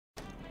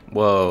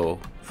Whoa.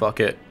 Fuck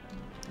it.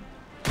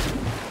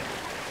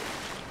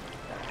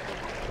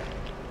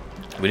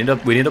 We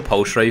need a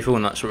pulse rifle,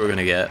 and that's what we're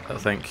gonna get, I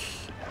think.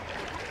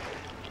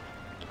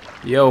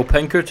 Yo,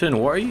 Pinkerton,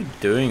 what are you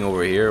doing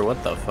over here?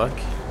 What the fuck?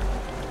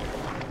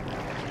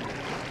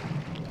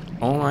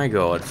 Oh my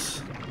god.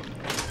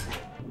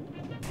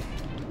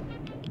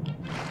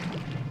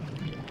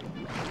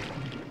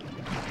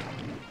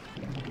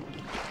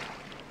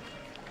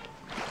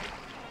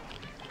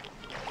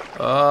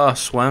 Ah,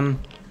 swim.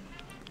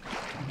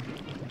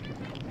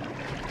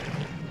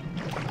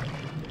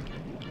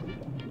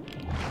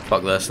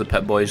 Fuck this, the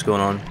pit boy's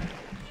going on.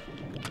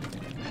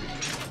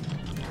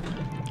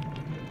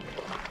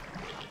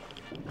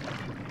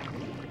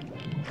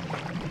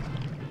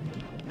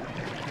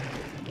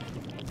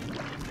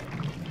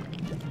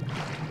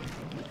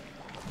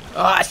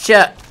 Ah,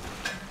 shit!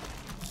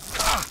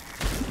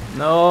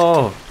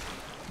 No!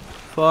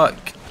 Fuck.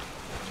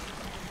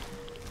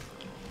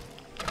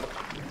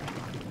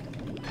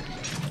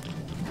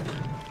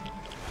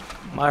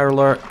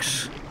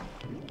 Mirelurks.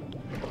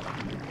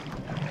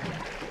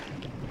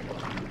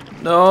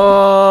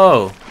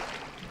 No!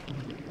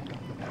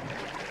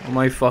 Oh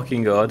my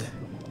fucking god.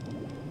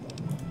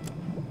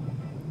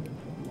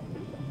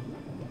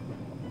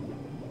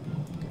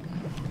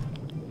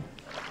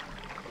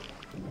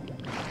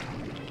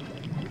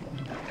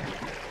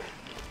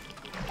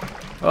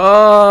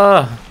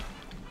 Ah!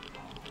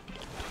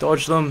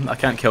 Dodge them. I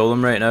can't kill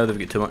them right now, they've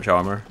got too much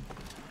armor.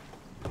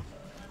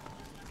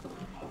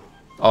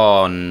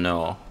 Oh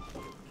no.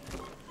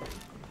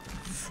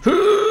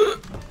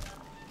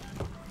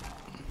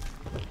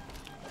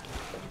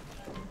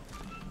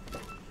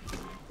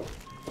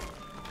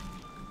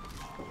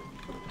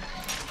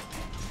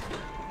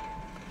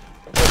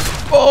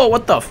 Oh,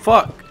 what the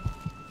fuck?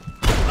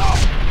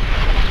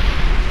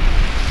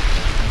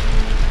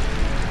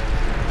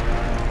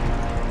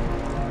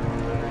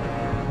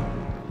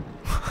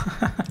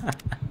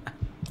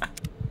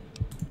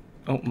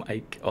 Oh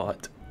my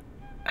god.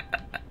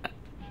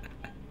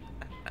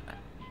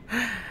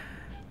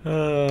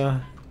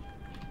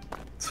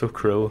 So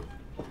cruel.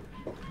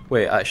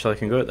 Wait, actually I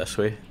can go it this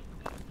way.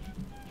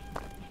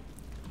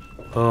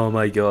 Oh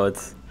my god.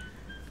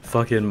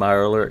 Fucking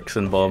Mirelurks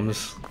and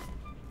bombs.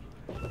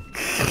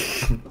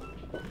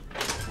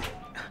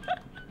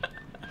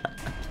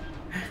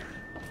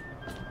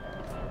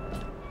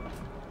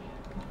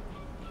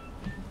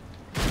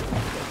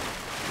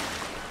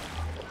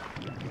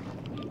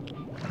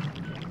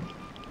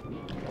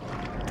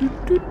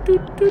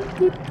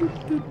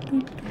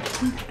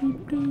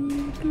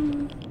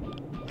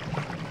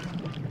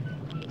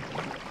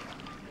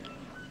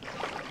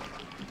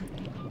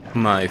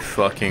 My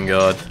fucking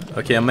god.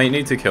 Okay, I might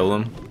need to kill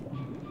them.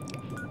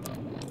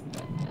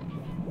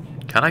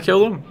 Can I kill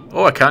them?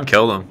 Oh, I can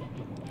kill them.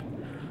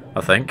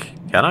 I think.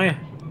 Can I?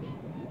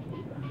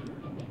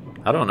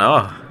 I don't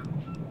know.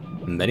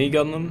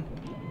 Minigun them?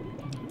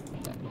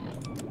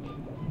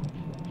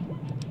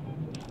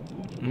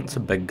 It's a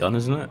big gun,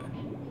 isn't it?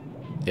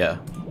 Yeah,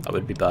 that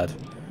would be bad.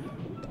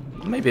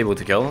 I might be able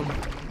to kill them.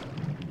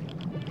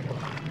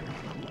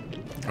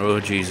 Oh,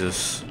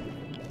 Jesus.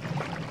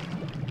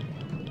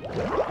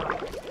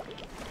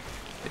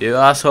 You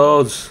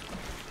assholes!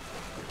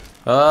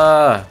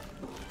 Ah!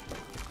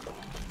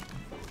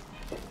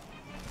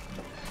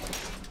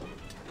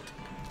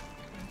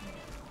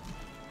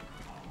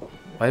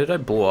 Why did I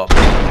blow up?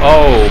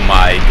 Oh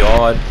my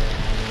god!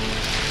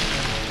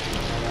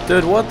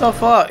 Dude, what the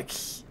fuck?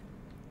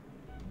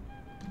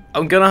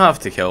 I'm gonna have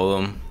to kill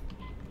them.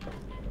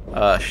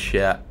 Ah,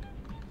 shit.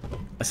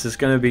 This is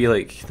gonna be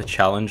like the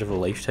challenge of a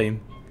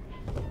lifetime.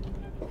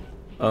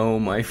 Oh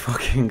my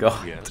fucking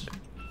god. Yes.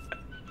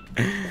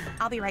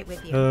 I'll be right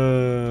with you.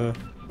 Oh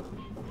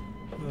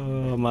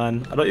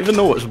man, I don't even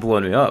know what's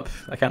blowing me up.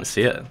 I can't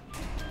see it.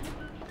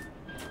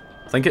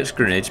 I think it's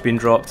grenades being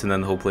dropped and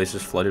then the whole place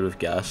is flooded with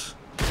gas.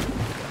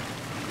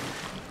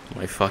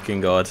 My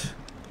fucking god.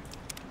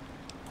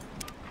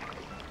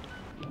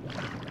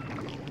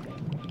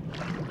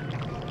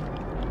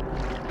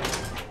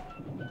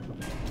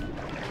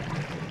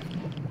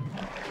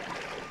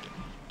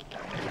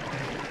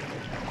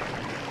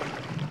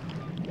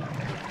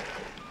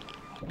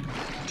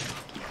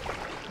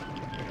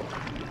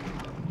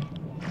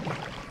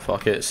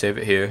 Fuck it, save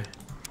it here.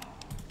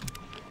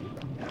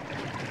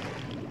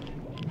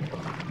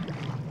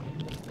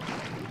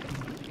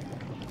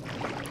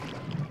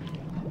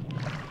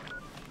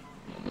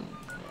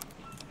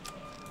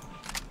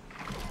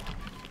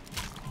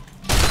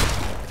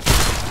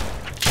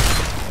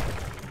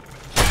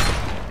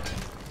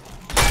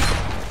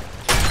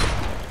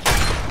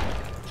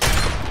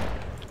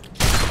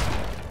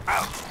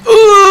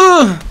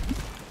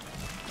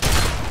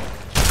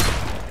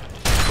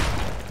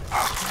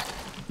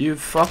 You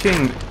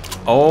fucking...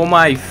 Oh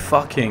my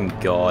fucking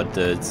god,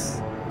 dude.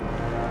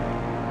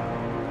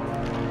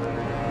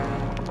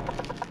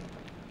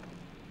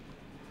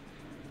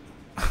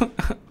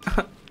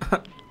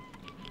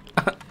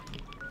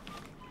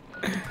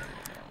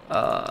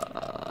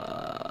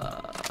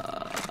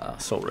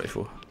 Assault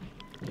rifle.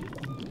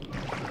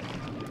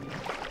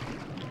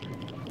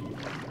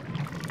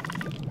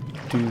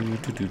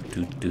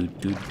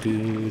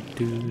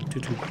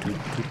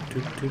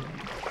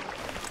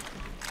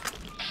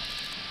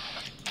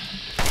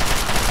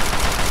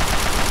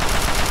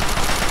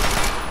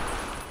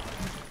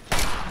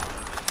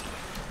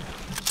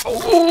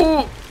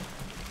 Oh!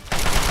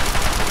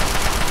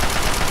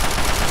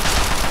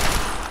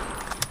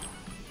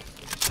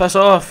 Piss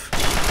off!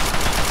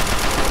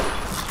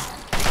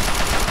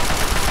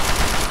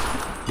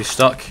 You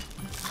stuck?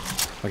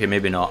 Okay,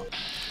 maybe not.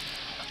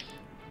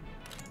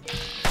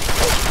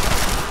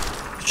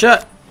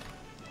 Shit!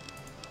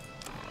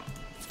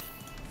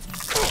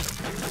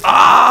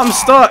 Ah, I'm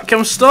stuck!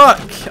 I'm stuck!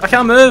 I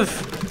can't move!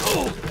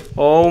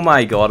 Oh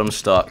my god, I'm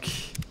stuck.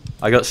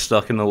 I got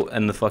stuck in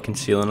the fucking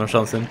ceiling or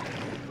something.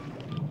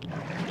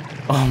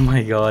 Oh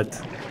my god.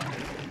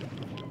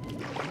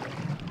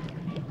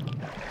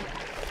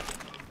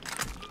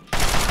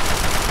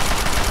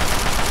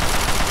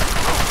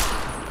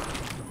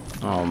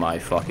 Oh my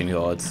fucking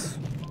god.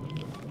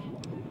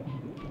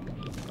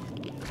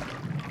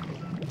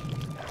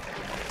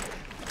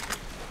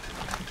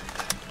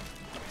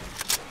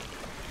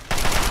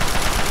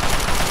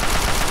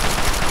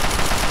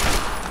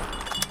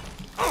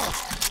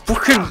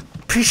 Fucking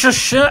piece of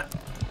shit!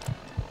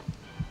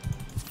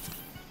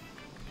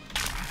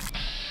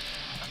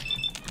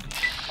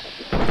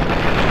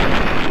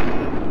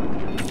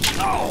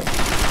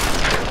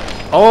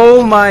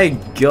 Oh my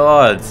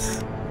god!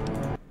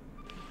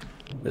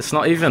 It's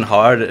not even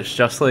hard, it's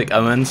just like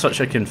I'm in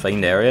such a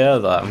confined area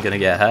that I'm gonna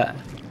get hit.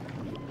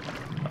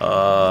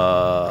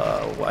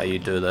 Why you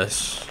do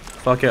this?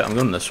 Fuck it, I'm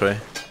going this way.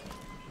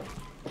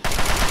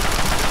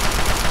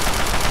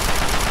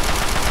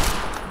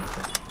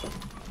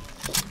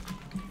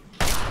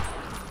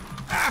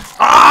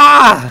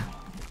 Ah!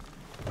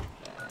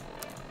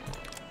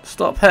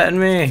 Stop hitting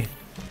me!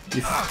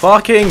 You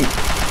fucking...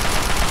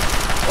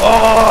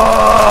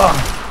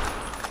 Oh!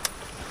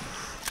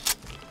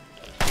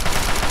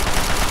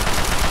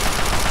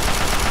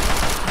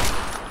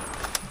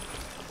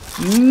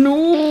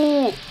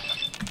 No!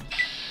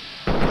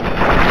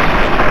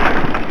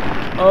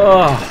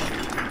 Oh!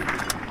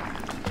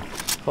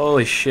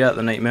 Holy shit,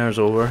 the nightmare's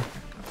over.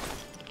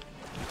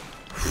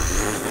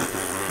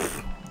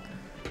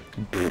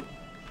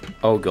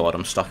 Oh god,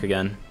 I'm stuck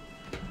again.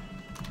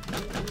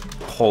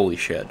 Holy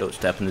shit, don't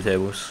step in the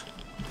tables.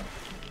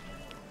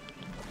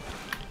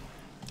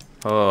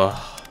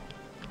 Oh.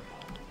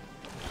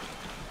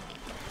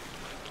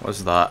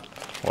 What's that?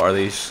 What are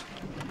these?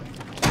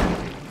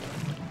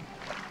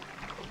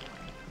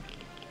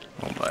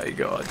 Oh my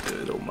god,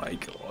 dude, oh my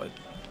god.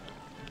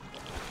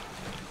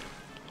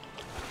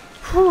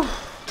 Whew.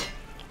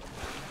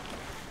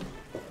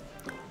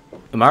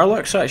 The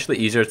Marlock's actually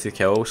easier to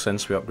kill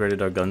since we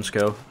upgraded our gun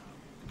skill.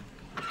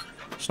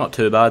 It's not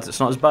too bad, it's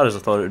not as bad as I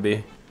thought it would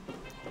be.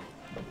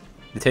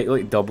 They take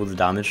like double the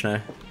damage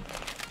now.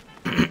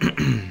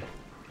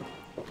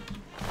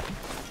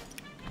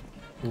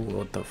 Oh,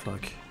 what the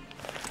fuck.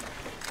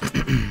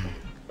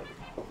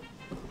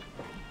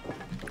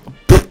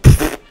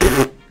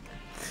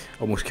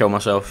 Almost killed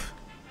myself.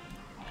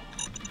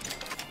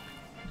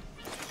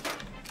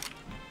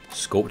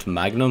 Scoped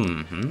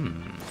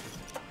Magnum.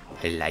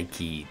 I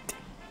like it.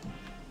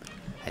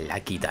 I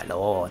like it a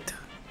lot.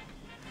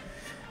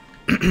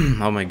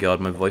 Oh my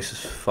god, my voice is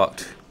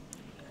fucked.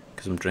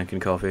 Because I'm drinking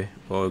coffee.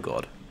 Oh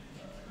god.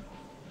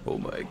 Oh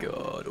my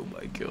god, oh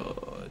my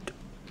god.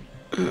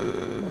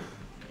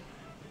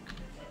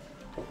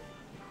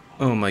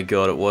 Oh my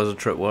god, it was a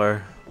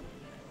tripwire.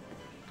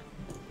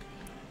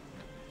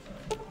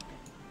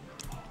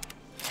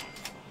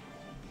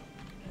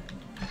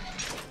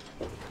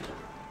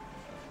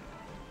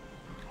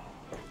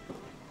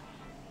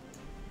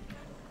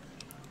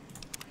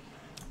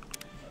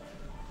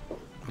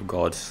 Oh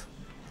god.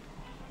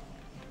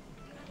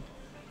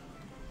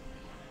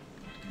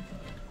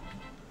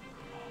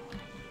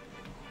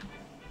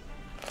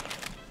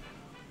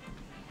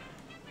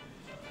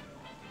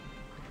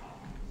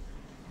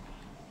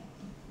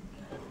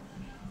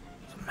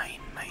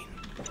 Mine.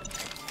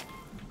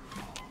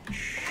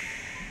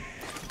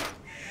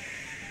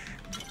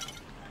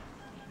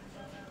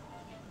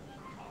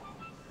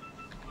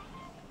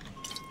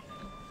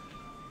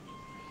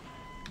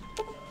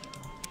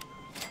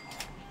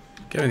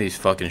 Give me these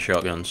fucking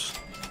shotguns.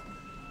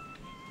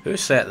 Who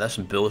set this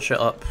bullshit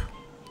up?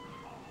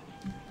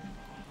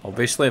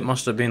 Obviously it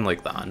must have been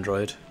like the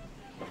android.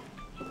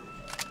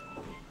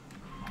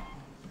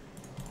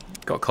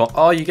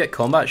 Oh, you get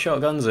combat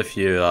shotguns if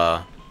you,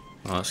 oh,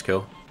 that's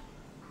cool.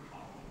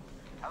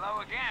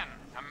 Hello again,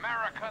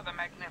 America the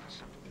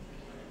Magnificent.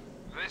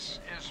 This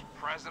is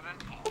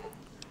President Lincoln.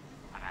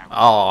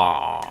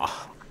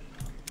 Oh.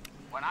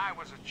 When I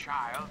was a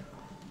child,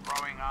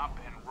 growing up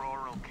in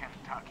rural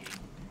Kentucky,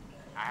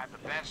 I had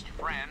the best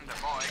friend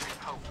a boy could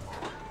hope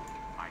for.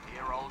 My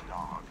dear old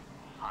dog,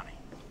 Honey.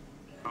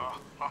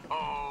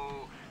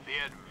 Oh, the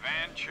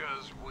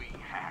adventures we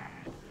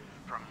had.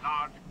 From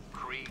Knob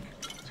Creek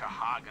to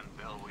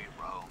Hagenville we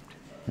roamed,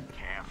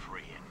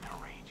 carefree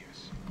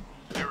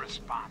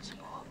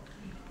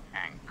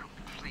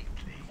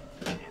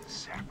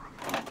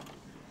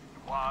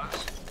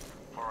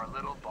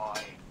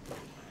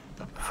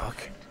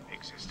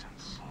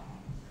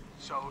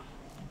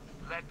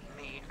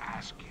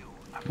ask you,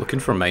 Looking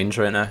for mines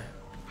right now.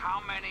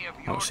 how many of I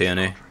your don't see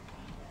any. children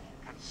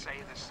can say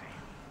the same?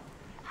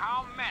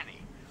 How many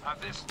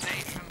of this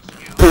nation's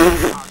youth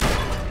are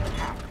truly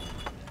happy,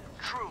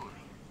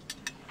 truly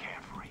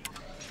carefree?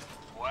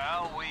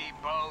 Well, we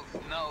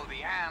both know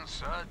the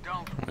answer,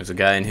 don't There's a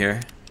guy in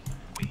here.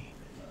 we?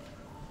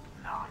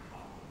 None.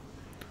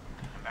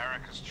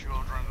 America's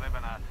children live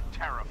in a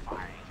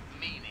terrifying,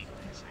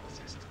 meaningless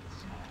existence.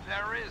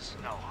 There is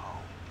no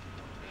hope,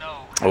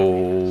 no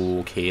happiness.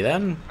 Okay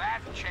then.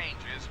 That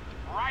changes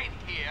right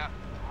here,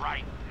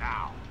 right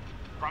now.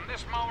 From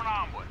this moment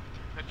onward,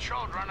 the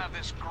children of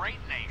this great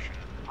nation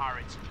are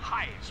its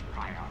highest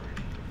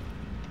priority.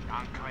 The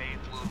Enclave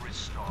will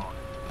restore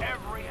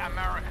every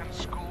American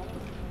school,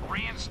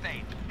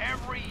 reinstate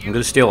every I'm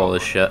gonna steal all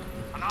this shit.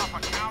 and offer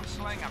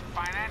counseling and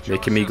financial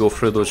Making me go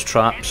through assistance those to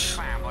traps.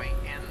 any family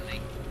in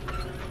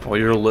need. All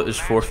your loot is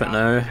forfeit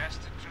now.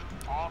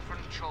 Destitute orphan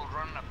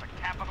children of the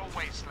capital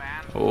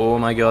wasteland Oh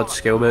my god,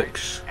 skill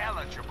books.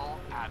 eligible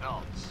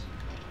adults.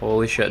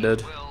 Holy shit,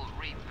 dude. Will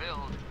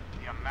rebuild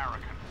the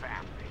American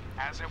family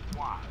as it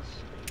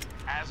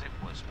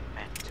was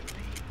meant to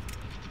be.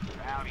 The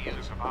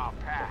values of our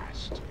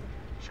past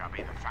shall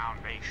be the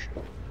foundation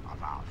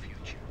of our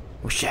future.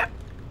 Oh shit.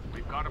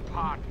 We've got a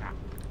partner.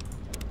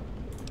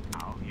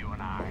 Now, you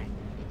and I.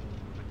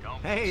 But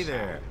don't Hey be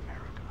there. sad,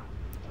 America.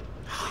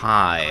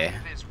 Hi. It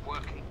is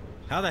working.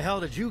 How the hell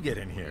did you get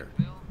in here?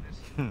 Build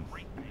this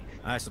great nation.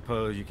 I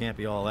suppose you can't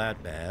be all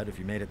that bad if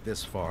you made it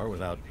this far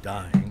without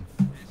dying.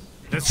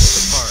 This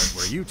is the part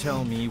where you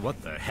tell me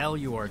what the hell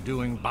you are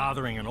doing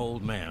bothering an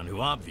old man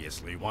who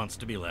obviously wants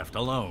to be left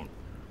alone.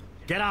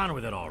 Get on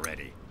with it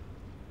already.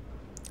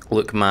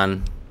 Look,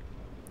 man.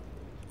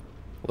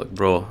 Look,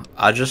 bro.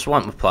 I just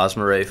want my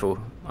plasma rifle,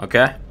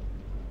 okay?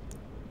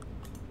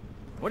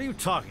 What are you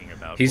talking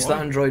about, He's boy? the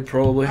android,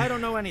 probably. I don't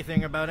know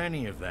anything about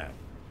any of that.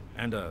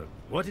 And,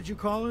 what did you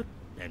call it?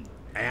 An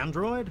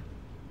android?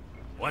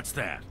 What's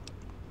that?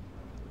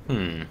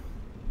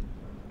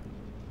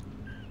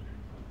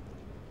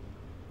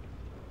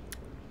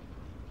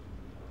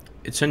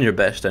 It's in your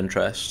best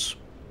interests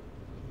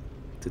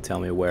to tell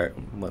me where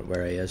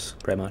he is,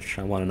 pretty much.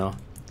 I want to know.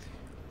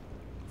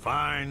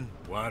 Fine,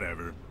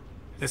 whatever.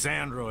 This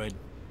android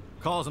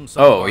calls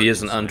himself... Oh, he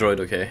is an Arkansas. android,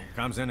 okay.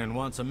 Comes in and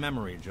wants a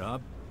memory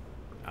job.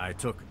 I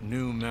took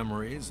new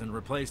memories and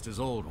replaced his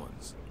old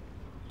ones.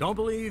 Don't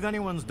believe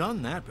anyone's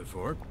done that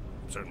before.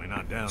 Certainly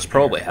not down It's here.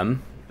 probably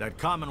him. That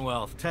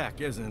Commonwealth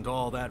tech isn't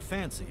all that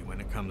fancy when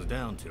it comes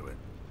down to it.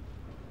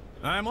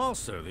 I'm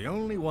also the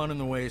only one in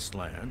the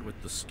wasteland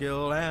with the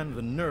skill and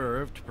the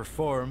nerve to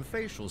perform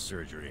facial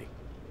surgery.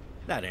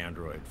 That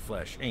android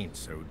flesh ain't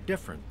so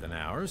different than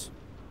ours.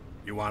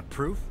 You want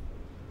proof?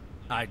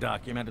 I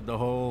documented the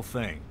whole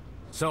thing,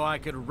 so I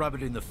could rub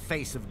it in the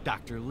face of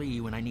Dr.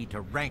 Lee when I need to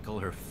rankle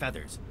her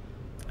feathers.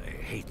 I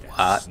hate that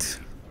What?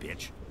 sneaky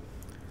bitch.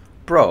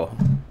 Bro.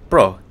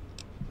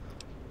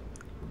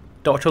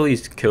 Dr.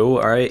 Lee's cool,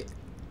 alright?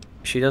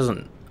 She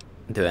doesn't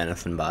do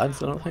anything bad,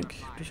 I don't think.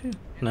 Does she?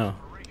 No.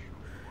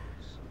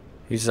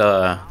 He's,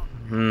 I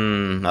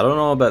don't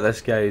know about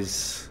this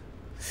guy's...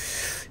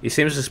 He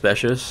seems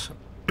suspicious.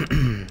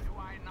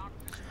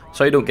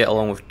 So I don't get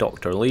along with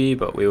Dr. Lee,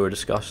 but we were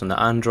discussing the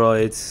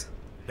androids.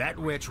 That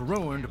witch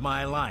ruined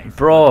my life.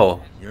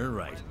 Bro! You're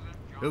right.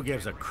 Who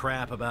gives a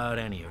crap about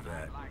any of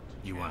that?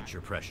 You want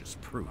your precious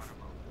proof.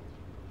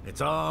 It's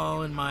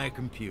all in my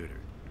computer.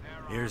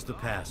 Here's the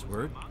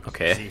password.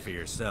 Okay. See for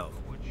yourself.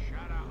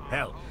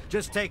 Hell,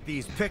 just take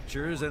these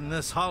pictures and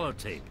this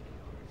holotape.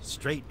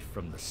 Straight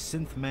from the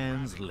synth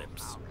man's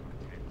lips.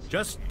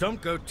 Just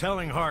don't go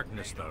telling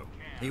Harkness, though.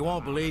 He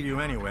won't believe you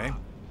anyway.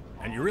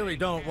 And you really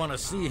don't want to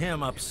see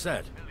him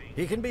upset.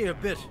 He can be a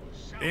bit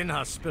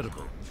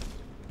inhospitable.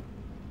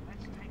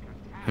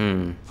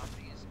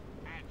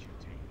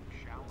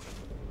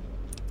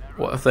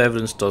 What if the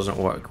evidence doesn't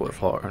work? What if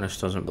Harkness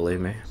doesn't believe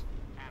me?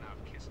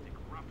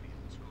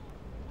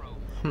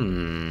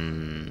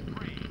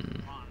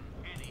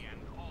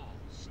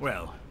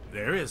 Well,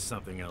 there is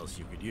something else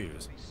you could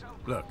use.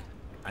 Look,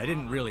 I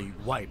didn't really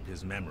wipe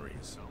his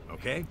memories,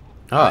 okay?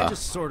 Ah. I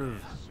just sort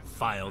of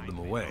filed them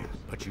away,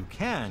 but you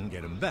can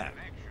get them back.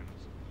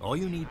 All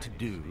you need to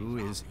do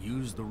is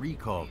use the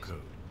recall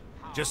code.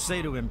 Just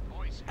say to him,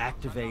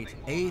 activate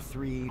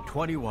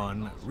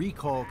A321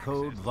 recall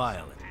code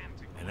violet,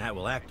 and that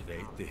will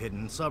activate the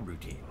hidden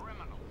subroutine.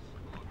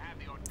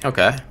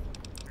 Okay.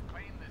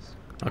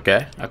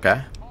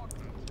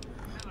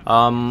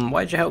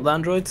 Why'd you help the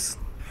androids?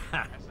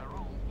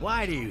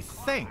 Why do you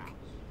think?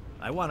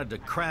 I wanted to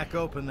crack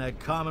open that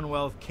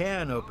Commonwealth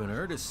can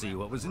opener to see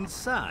what was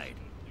inside.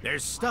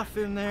 There's stuff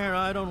in there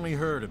I'd only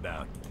heard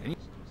about.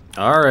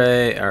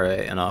 Alright,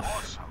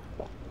 enough.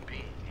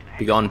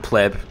 Be gone,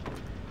 pleb.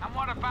 And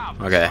what about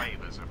the Okay.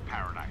 slavers of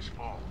Paradise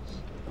Falls?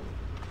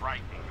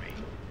 Frighteningly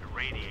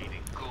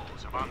irradiating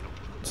ghouls of underworld.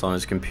 It's on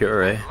his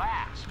computer, eh?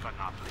 Last but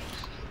not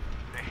least,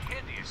 the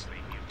hideously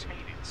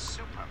mutated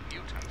super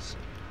mutants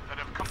that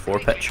have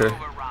completely picture.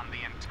 overrun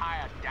the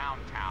entire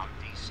downtown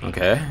DC.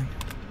 Okay.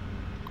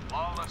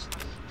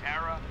 Lawlessness,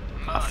 terror,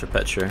 After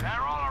picture.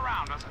 They're all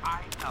around us.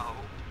 I know.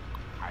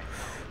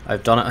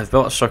 I've done it. I've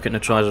built a circuit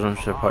neutralizer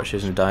for parts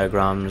using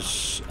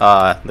diagrams.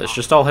 It's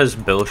just all his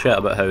bullshit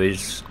about how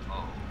he's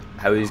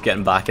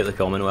getting back at the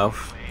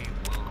Commonwealth.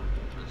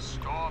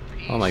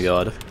 Oh my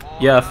god.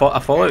 Yeah, a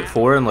Fallout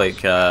 4 in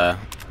like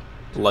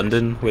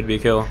London would be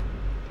cool.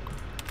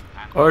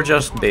 Or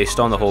just based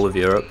on the whole of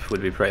Europe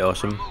would be pretty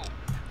awesome.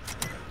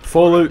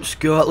 Fallout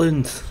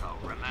Scotland.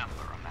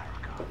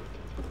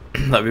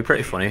 That'd be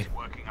pretty funny.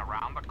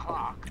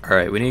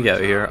 Alright, we need to get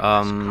out of here.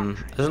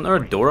 Isn't there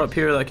a door up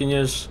here that I can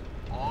use?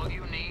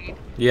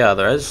 Yeah,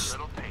 there is.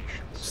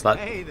 So that,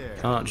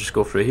 can I not just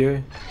go through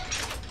here?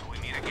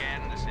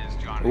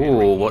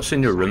 Oh, what's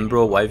in your room,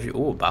 bro? Why have you...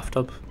 Oh,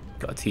 bathtub.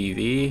 Got a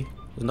TV.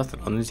 There's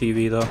nothing on the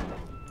TV, though.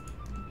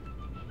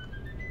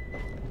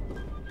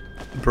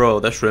 Bro,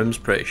 this room's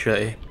pretty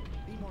shitty.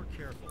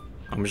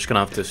 I'm just gonna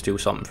have to steal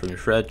something from your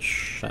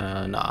fridge.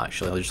 Nah,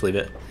 actually, I'll just leave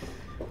it.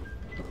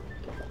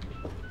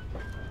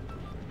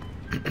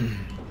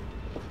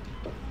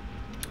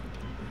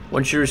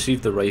 Once you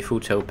receive the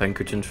rifle, tell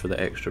Pinkertons for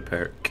the extra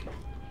perk.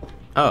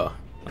 Oh,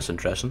 that's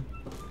interesting.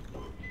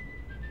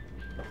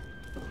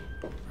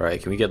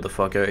 Alright, can we get the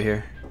fuck out of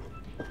here?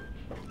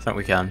 I think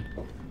we can.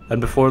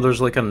 And before there's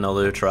like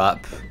another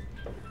trap.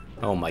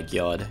 Oh my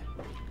god.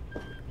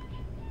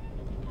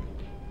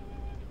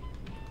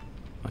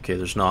 Okay,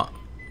 there's not.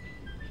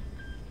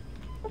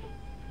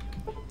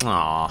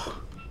 Aww.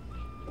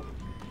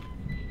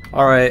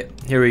 Alright,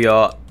 here we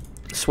go.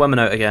 Swimming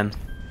out again.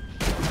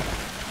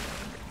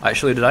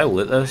 Actually, did I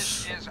loot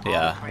this?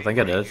 Yeah, I think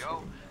I did.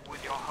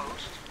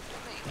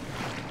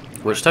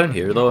 Which town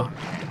here, though?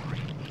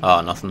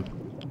 Ah, nothing.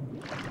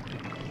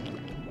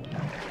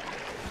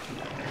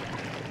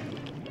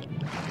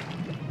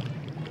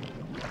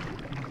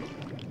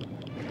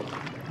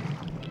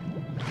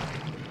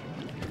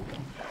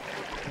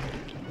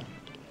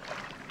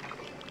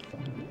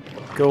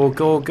 Go,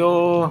 go,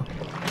 go!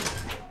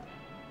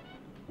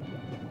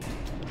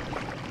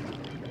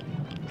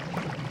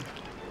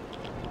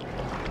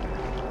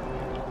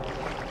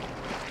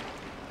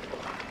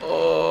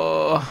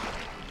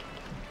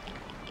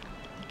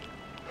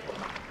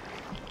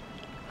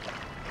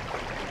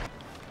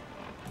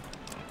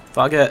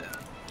 Fuck it.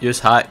 Use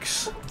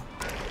hacks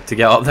to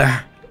get up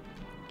there.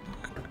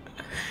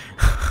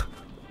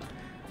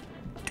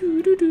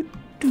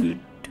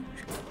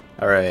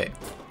 Alright.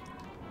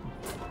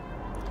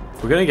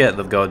 We're gonna get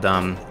the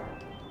goddamn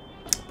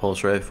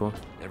pulse rifle.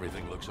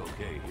 Everything looks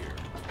okay here.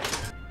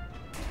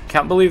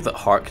 Can't believe that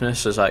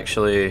Harkness is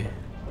actually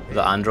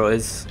the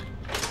androids.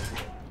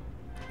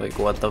 Like,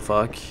 what the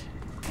fuck?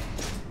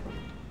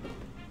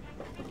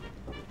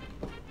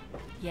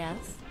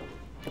 Yes.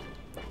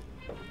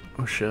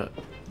 Oh shit.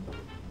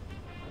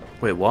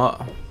 Wait,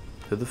 what?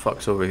 Who the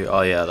fuck's over here?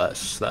 Oh yeah,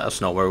 that's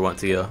not where we want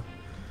to go.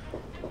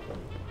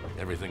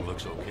 Everything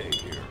looks okay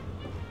here.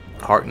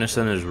 Harkness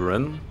in his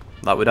room?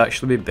 That would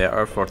actually be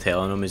better for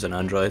telling him he's an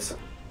android.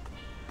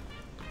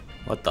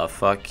 What the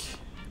fuck?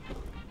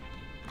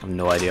 I have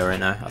no idea right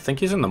now. I think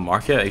he's in the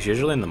market. He's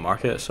usually in the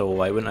market, so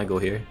why wouldn't I go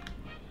here?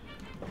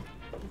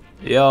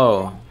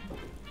 Yo!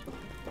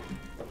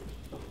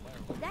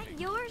 Is that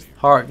yours?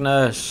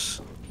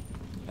 Harkness!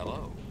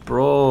 Hello.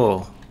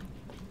 Bro!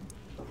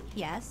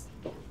 Yes.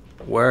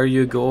 Where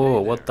you go?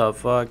 What the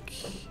fuck?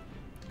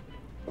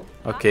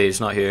 Okay,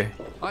 he's not here.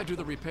 I do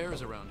the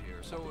repairs around here,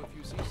 so if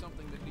you see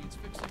something that needs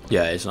fixing...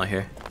 Yeah, he's not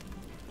here.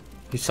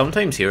 He's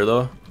sometimes here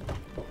though.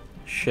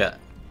 Shit.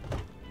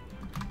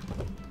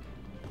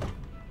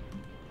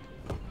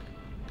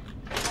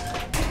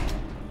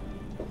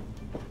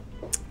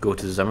 Go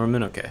to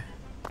Zimmerman, okay.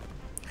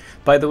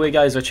 By the way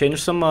guys, I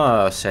changed some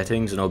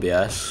settings in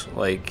OBS,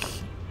 like,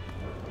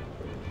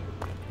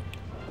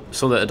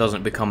 so that it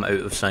doesn't become out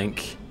of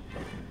sync,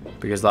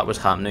 because that was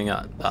happening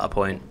at a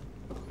point.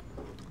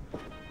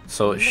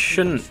 So it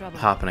shouldn't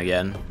happen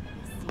again,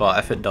 but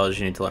if it does,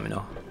 you need to let me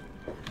know.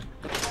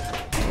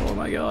 Oh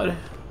my god.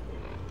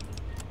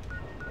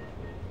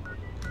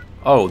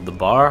 Oh, the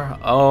bar?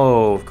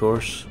 Oh, of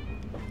course.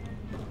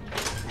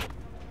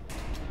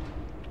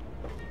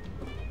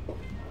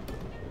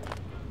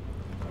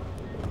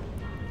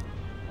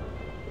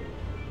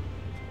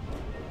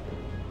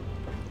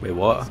 Wait,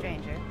 what?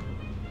 Stranger.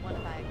 What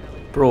if I go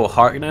with... Bro,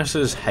 Harkness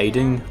is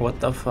hiding. What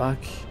the fuck?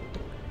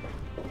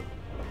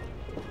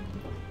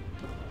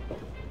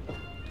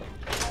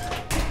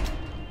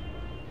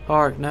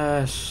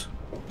 Harkness.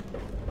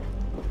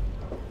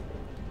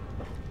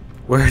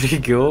 Where'd he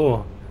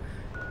go?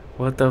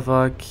 What the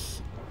fuck?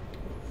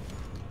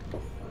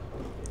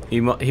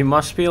 He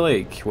must be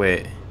like,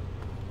 wait.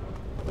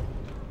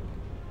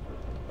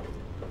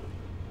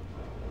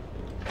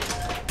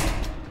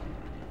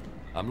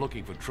 I'm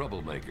looking for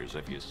troublemakers.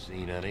 Have you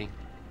seen any?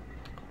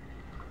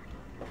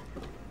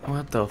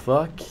 What the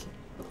fuck?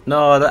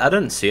 No, I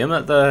didn't see him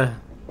at the...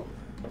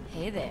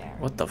 Hey there.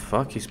 What the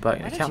fuck? He's back.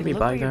 Why He don't can't you be look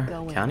back where you're there.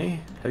 going? Can he?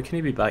 How can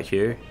he be back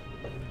here?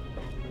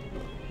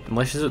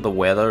 Unless he's at the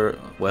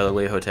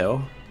Weatherly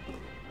Hotel.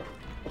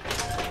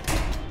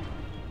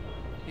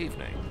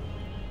 Evening.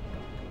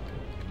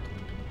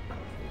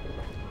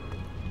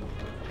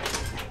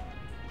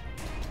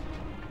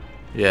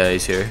 Yeah,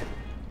 he's here.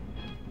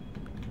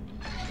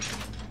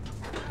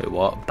 Wait,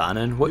 what?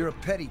 Bannon? What? You're a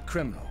petty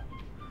criminal,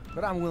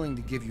 but I'm willing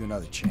to give you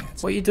another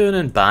chance. What are you doing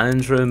in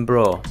Bannon's room,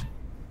 bro?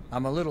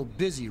 I'm a little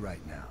busy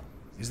right now.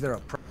 Is there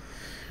a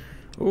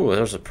Oh,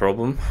 there's a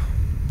problem.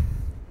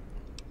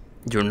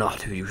 You're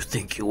not who you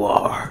think you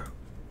are.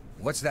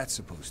 What's that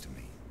supposed to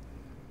mean?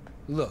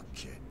 Look,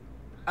 kid,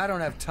 I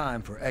don't have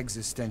time for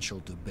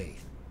existential debate,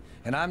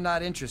 and I'm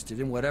not interested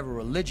in whatever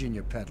religion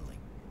you're peddling.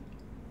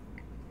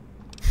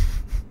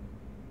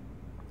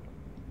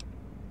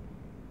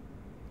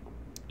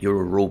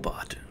 You're a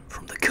robot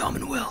from the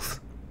Commonwealth.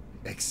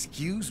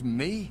 Excuse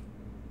me?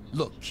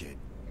 Look, kid,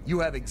 you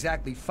have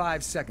exactly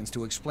 5 seconds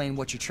to explain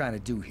what you're trying to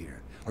do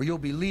here, or you'll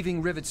be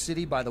leaving Rivet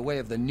City by the way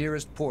of the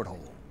nearest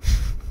porthole.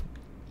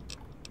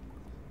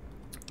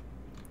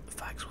 The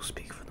facts will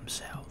speak for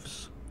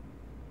themselves.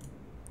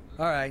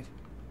 All right,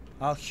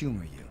 I'll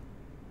humor you.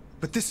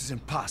 But this is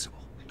impossible.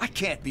 I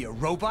can't be a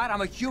robot.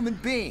 I'm a human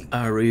being.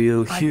 A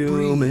real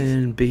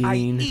human being. I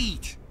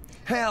eat.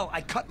 Hell,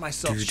 I cut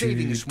myself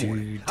shaving this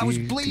morning. I was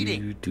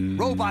bleeding.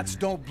 Robots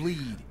don't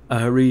bleed.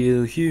 A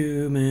real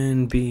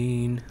human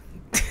being.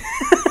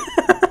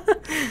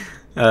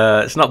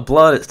 It's not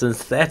blood, it's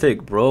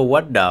synthetic, bro.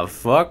 What the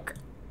fuck?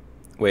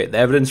 Wait, the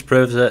evidence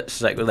proves it.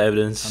 Stick with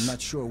evidence. I'm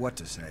not sure what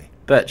to say.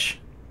 Bitch.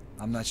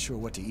 I'm not sure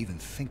what to even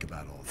think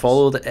about all this.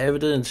 Follow the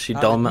evidence, you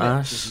dumb I'll admit,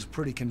 ass. This is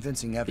pretty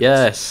convincing evidence.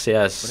 Yes,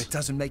 yes. But it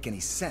doesn't make any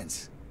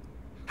sense.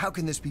 How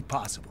can this be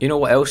possible? You know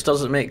what else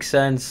doesn't make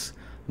sense?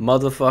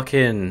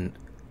 Motherfucking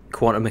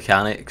quantum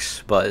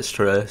mechanics, but it's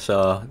true,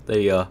 so there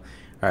you go.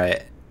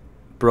 Alright.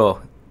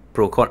 Bro,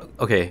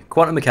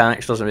 quantum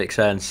mechanics doesn't make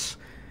sense.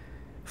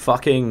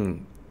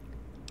 Fucking...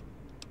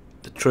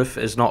 The truth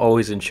is not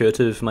always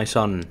intuitive, my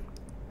son.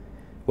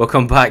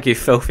 Welcome back, you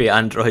filthy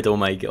android, oh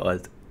my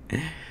god.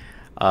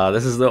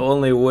 This is the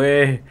only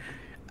way.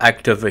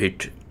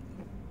 Activate.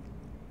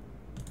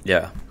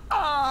 Yeah.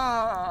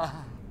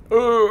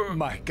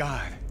 My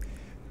God.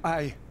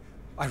 I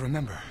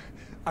remember.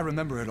 I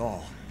remember it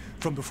all.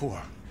 From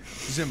before.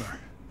 Zimmer.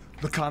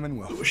 The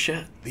Commonwealth. Oh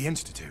shit. The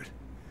Institute.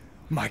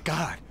 My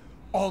God.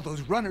 All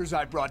those runners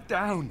I brought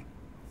down.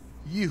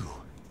 You.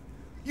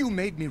 You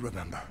made me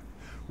remember.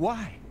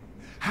 Why?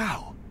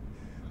 How?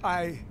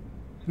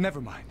 Never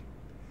mind.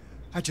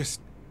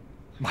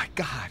 My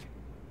God.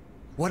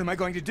 What am I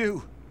going to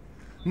do?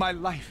 My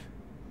life.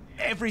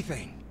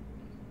 Everything.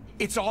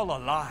 It's all a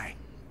lie.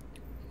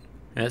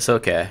 It's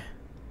okay.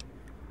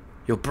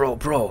 Yo,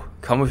 bro,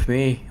 come with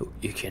me.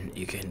 You can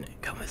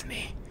come with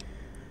me.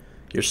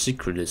 Your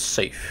secret is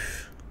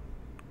safe.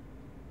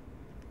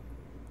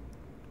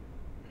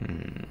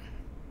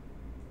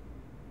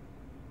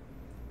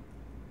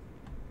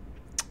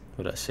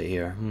 What did I say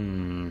here?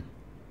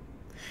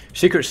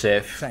 Secret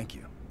safe. Thank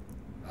you.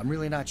 I'm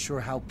really not sure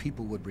how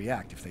people would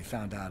react if they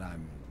found out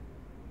I'm,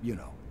 you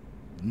know,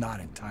 not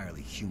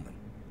entirely human.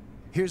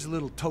 Here's a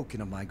little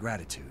token of my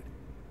gratitude.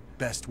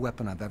 Best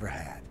weapon I've ever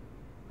had.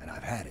 And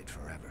I've had it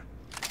forever.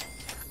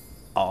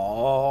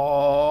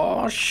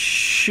 Oh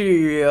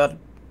shit.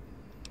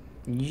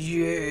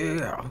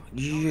 Yeah.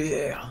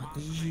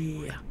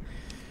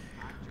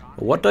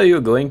 What are you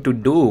going to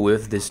do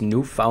with this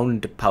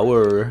newfound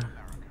power?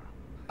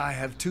 I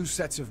have 2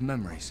 sets of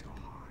memories.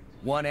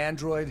 One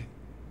android,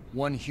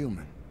 one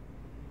human.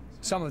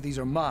 Some of these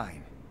are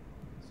mine.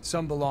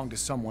 Some belong to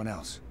someone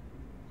else.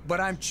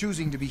 But I'm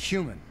choosing to be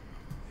human.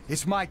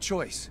 It's my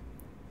choice.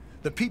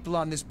 The people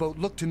on this boat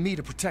look to me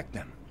to protect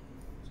them.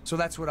 So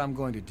that's what I'm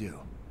going to do.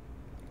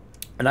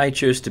 And I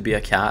choose to be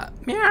a cat.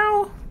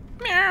 Meow.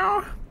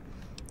 Meow.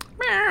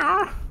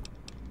 Meow.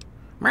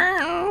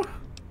 Meow.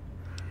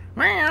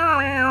 Meow,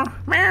 meow,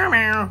 meow,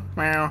 meow,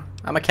 meow.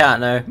 I'm a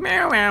cat now.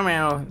 Meow, meow,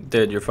 meow.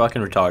 Dude, you're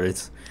fucking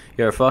retarded.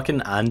 You're a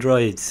fucking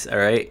android,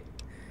 alright?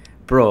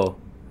 Bro.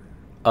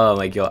 Oh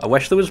my god. I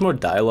wish there was more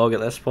dialogue at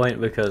this point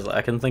because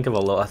I can think of a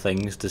lot of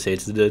things to say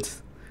to the dude.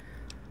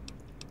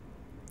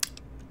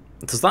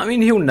 Does that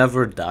mean he'll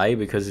never die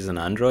because he's an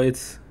android?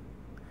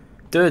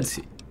 Dude,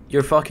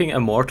 you're fucking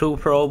immortal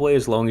probably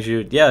as long as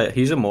you... Yeah,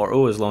 he's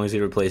immortal as long as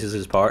he replaces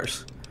his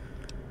parts.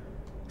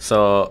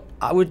 So,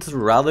 I would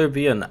rather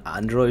be an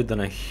android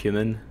than a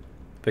human,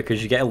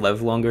 because you get to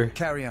live longer.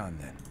 Carry on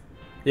then.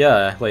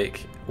 Yeah, like,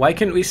 why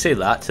couldn't we say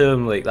that to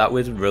him? Like, that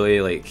would really,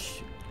 like,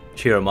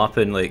 cheer him up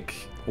and, like,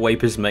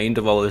 wipe his mind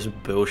of all this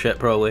bullshit,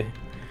 probably.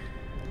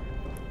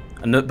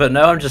 And, but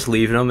now I'm just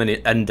leaving him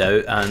in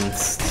doubt and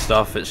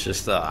stuff, it's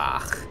just,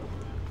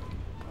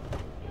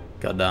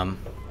 goddamn.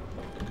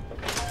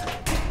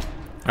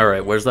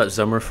 Alright, where's that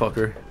Zimmer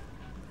fucker?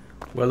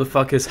 Where the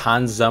fuck is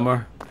Hans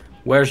Zimmer?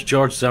 Where's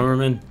George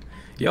Zimmerman?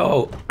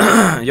 Yo,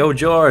 yo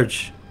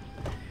George,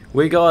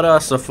 we got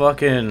us a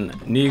fucking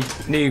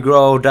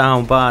Negro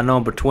down by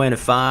number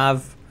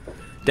 25,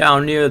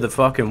 down near the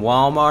fucking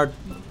Walmart.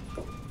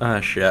 Ah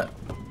shit.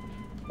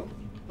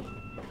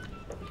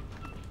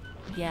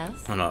 Yes?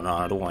 Oh no,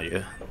 I don't want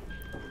you.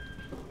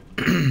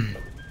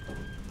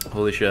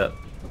 Holy shit.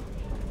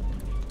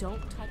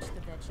 Don't touch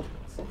the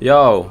vegetables.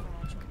 Yo.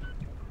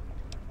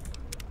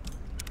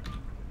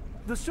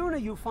 The sooner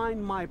you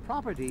find my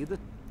property, the...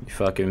 You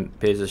fucking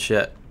piece of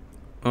shit.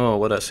 Oh,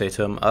 what did I say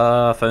to him?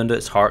 I found it.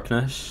 It's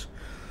Harkness.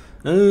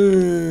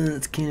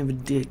 It's kind of a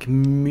dick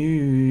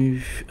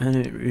move. I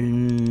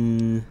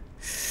don't...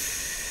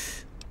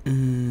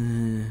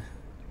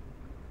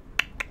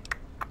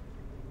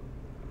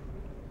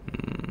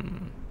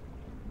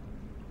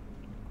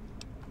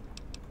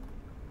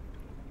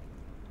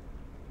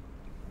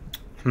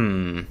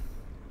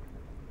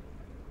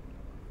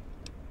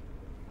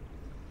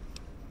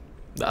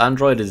 The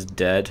android is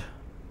dead.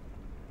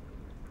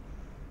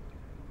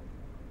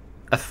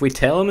 If we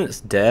tell him it's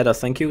dead, I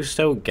think he'll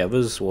still give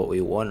us what we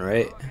want,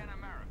 right?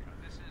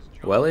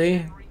 Will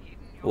he?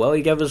 Will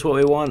he give us what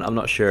we want? I'm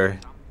not sure.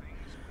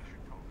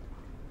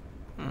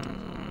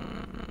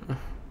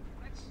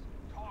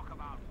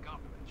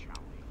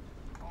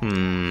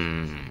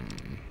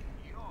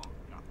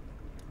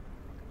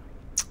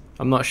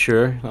 I'm not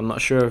sure. I'm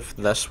not sure if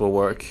this will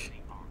work.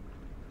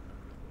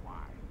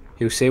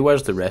 He'll say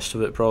where's the rest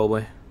of it,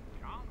 probably.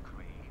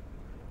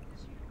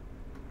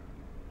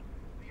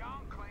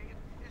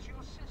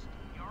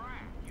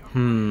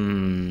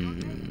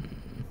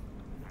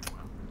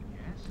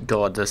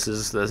 God, this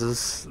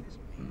is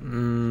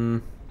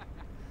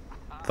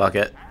fuck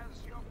it.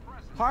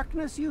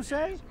 Harkness, you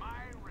say?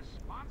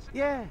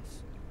 Yes.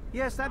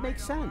 Yes, that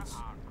makes sense.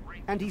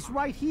 And he's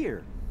right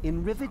here,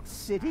 in Rivet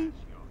City?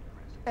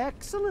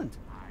 Excellent.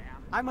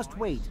 I must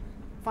wait.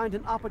 Find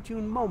an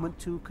opportune moment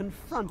to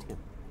confront him.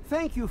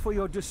 Thank you for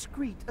your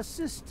discreet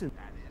assistance.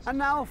 And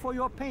now for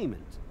your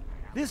payment.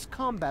 This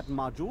combat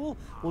module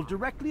will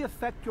directly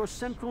affect your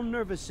central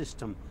nervous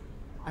system.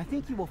 I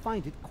think you will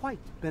find it quite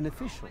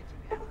beneficial.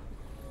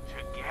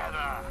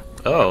 Together,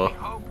 Oh. we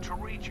hope to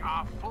reach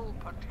our full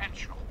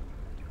potential,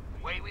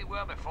 the way we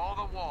were before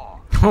the war.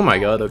 Oh my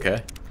god,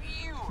 okay.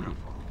 Beautiful.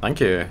 Thank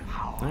you.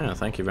 Yeah,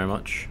 thank you very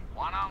much.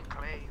 One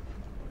enclave.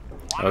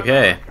 One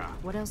Okay. America.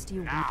 What else do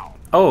you want? Now,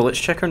 Oh, let's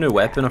check our new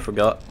weapon, I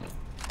forgot.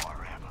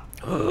 forever.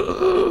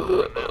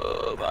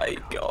 Oh my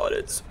god,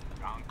 it's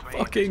The enclave is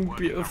fucking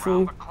working beautiful.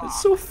 around the clock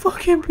It's so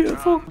fucking to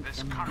beautiful. turn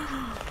this country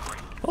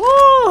great.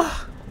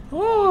 Oh! All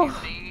Oh!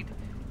 you need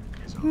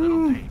is a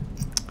little paper.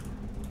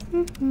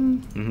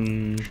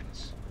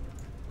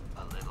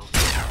 A little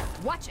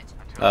Watch it.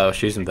 Oh,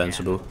 she's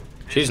invincible.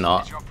 She's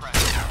not. your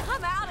present.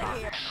 I'm out of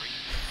here.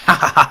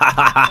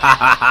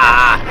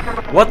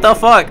 What the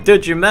fuck?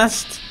 Dude, you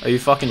missed? Are you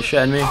fucking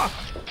shitting me?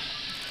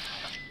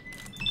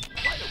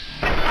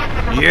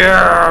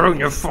 Yeah, on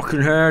your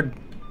fucking head.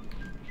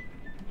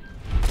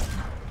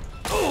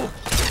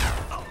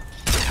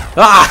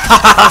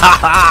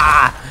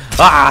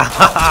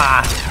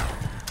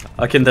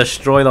 I can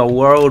destroy the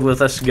world with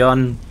this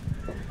gun.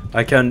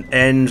 I can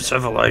end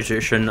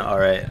civilization.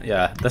 Alright,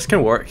 yeah, this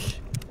can work.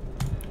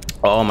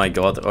 Oh my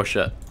god, oh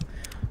shit.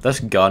 This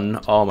gun,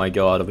 oh my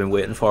god, I've been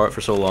waiting for it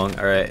for so long.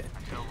 Alright.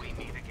 Until we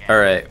meet again.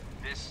 Alright.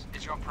 This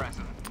is your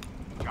president,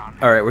 John.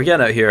 Alright, we're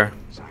getting out here.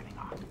 Signing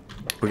off.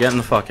 We're getting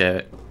the fuck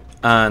out.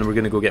 And we're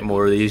gonna go get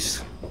more of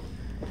these.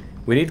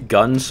 We need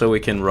guns so we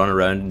can run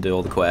around and do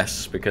all the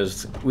quests,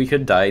 because we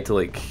could die to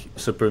like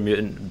super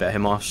mutant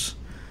behemoths.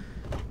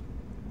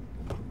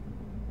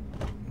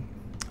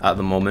 At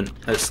the moment,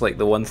 it's like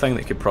the one thing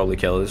that could probably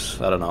kill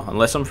us. I don't know,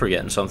 unless I'm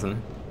forgetting something.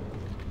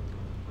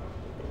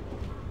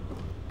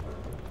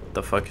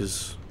 The fuck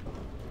is...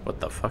 What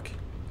the fuck?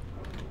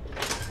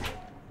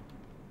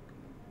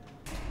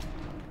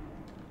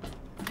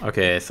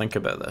 Okay, think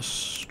about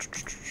this.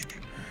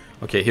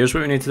 Okay, here's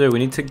what we need to do. We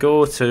need to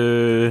go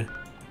to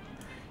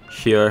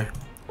here,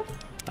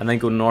 and then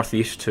go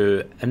northeast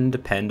to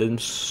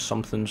Independence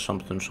something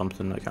something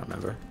something. I can't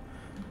remember.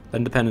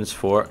 Independence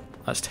Fort.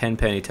 That's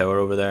Tenpenny Tower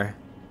over there.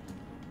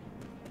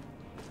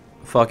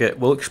 Fuck it,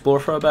 we'll explore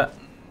for a bit.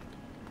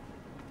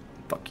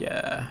 Fuck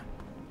yeah.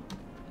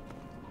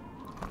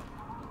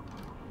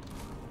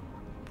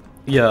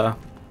 Yeah.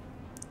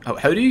 Oh,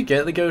 how do you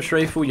get the Gauss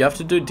Rifle? You have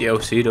to do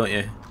DLC, don't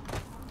you?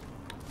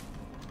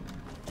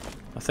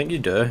 I think you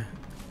do.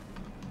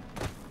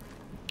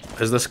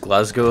 Is this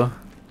Glasgow?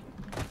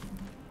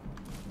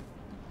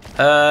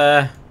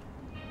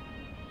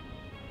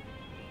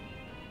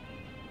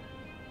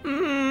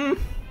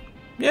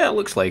 Yeah, it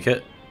looks like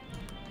it.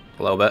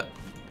 A little bit.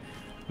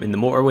 I mean, the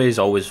motorway is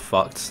always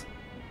fucked.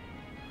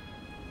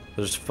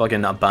 There's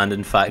fucking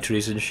abandoned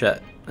factories and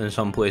shit in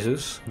some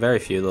places. Very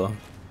few, though.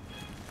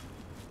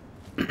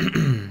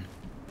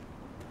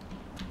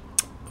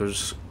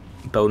 There's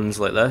buildings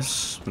like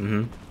this.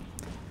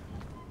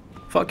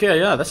 Fuck yeah,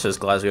 yeah, this is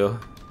Glasgow.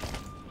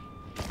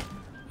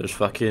 There's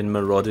fucking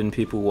marauding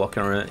people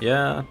walking around.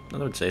 Yeah, I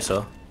would say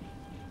so.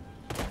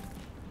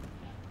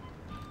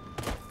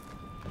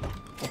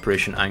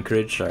 Operation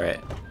Anchorage, alright.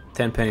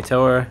 Tenpenny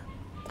Tower.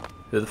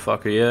 Who the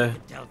fuck are you?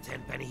 Tell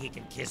Tenpenny he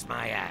can kiss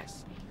my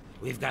ass.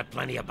 We've got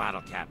plenty of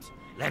bottle caps.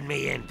 Let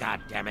me in,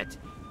 goddammit.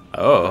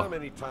 How Oh.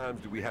 many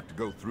times do we have to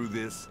go through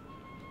this?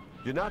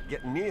 You're not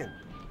getting in.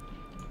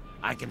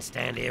 I can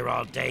stand here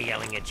all day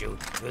yelling at you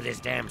through this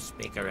damn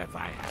speaker if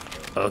I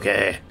have to.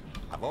 Okay.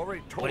 I've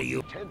already told What are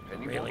you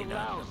Tenpenny really won't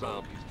not allow about?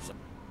 zombies.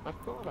 I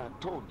thought I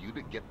told you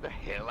to get the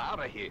hell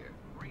out of here.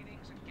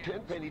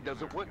 Tenpenny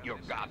doesn't want your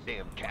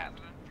goddamn cat.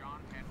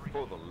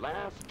 For the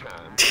last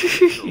time, get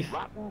your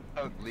rotten,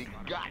 ugly,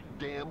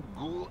 goddamn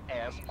ghoul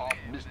ass off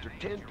Mr.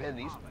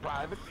 Tenpenny's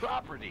private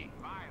property.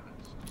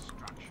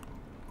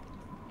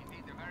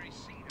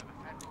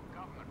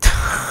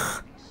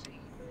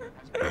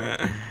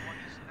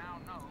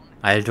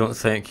 I don't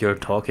think you're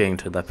talking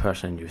to the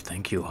person you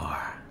think you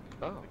are.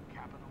 Oh.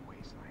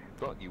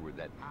 Thought you were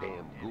that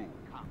damn ghoul.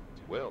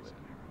 Well then,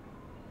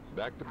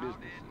 back to business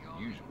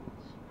as usual.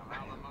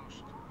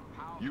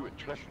 You were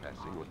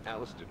trespassing with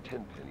Alistair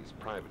Tenpenny's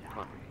private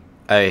property.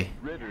 Hey.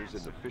 Ritter's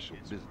an official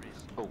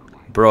business only.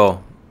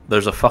 Bro,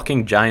 there's a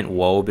fucking giant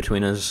wall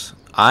between us.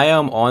 I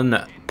am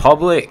on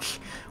public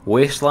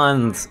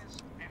wasteland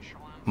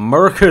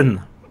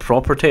Merkin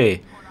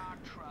property,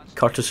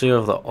 courtesy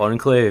of the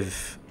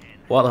Enclave.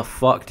 What the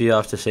fuck do you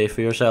have to say for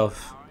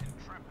yourself?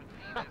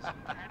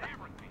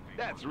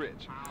 That's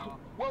rich.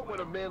 What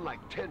would a man like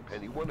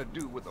Tenpenny want to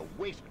do with a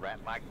waste rat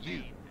like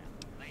you?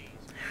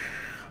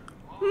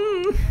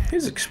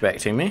 He's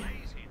expecting me.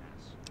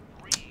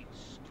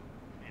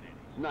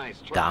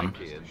 Nice try, Damn.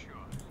 kid.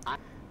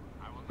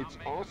 It's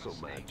also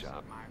my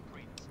job.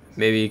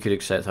 Maybe you could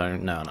accept her.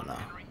 No.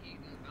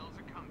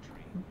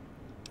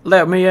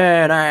 Let me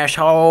in,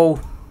 asshole.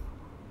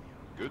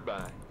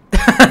 Goodbye.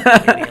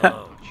 Leave me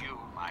alone.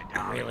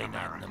 I'm really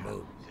not in the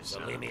mood,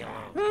 so leave me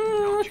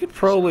alone. I could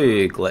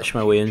probably glitch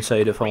my way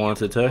inside if I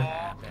wanted to.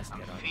 Best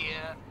get on.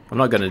 I'm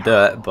not gonna do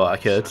it, but I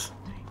could.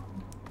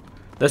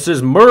 This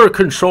is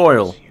Merkin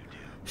soil.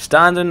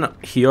 Standing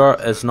here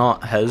is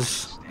not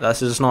his.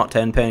 This is not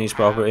Tenpenny's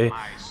property.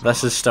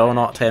 This is still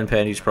not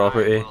Tenpenny's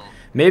property.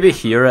 Maybe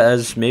here it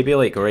is. Maybe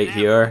like right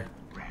here.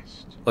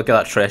 Look at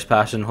that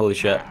trespassing. Holy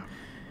shit.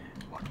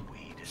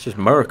 This is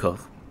America.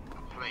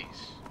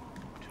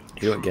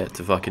 You don't get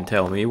to fucking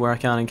tell me where I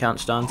can and can't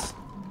stand.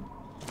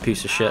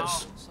 Piece of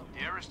shits.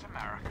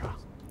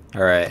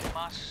 Alright.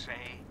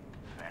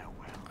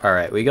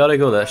 Alright, we gotta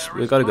go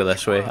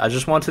this way. I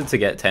just wanted to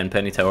get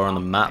Tenpenny Tower on the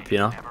map, you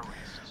know?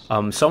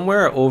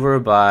 Somewhere over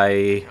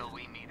by,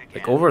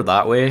 like over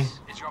that way,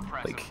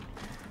 like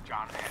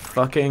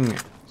fucking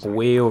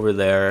way over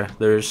there,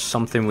 there's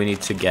something we need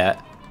to get.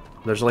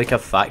 There's like a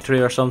factory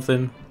or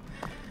something.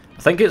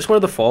 I think it's where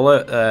the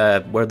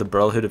Fallout, where the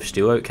Brotherhood of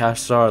Steel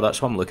outcasts are.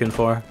 That's what I'm looking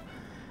for.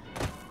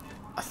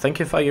 I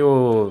think if I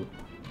go,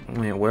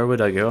 wait, where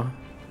would I go?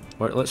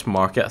 Let's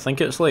mark it. I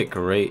think it's like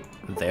right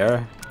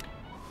there.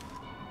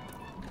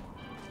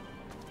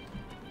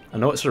 I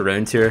know it's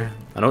around here.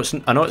 I know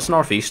it's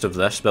northeast of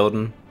this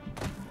building,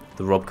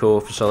 the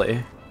Robco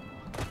facility.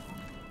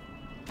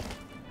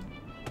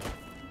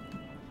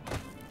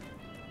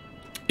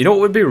 You know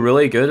what would be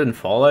really good in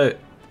Fallout?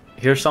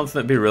 Here's something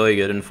that'd be really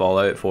good in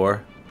Fallout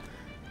 4.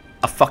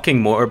 A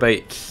fucking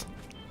motorbike.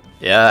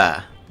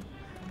 Yeah.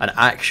 An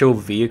actual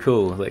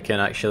vehicle that can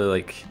actually,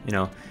 like, you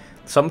know,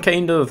 some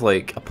kind of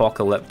like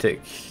apocalyptic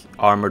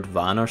armored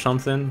van or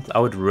something. I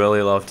would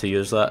really love to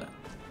use that.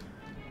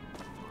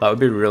 That would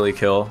be really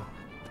cool.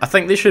 I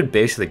think they should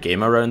base the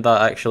game around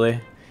that actually.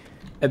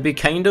 It'd be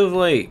kind of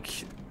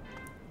like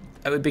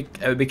it would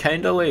be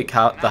kind of like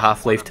the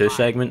Half-Life 2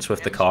 segments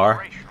with the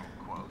car,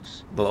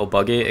 the little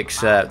buggy,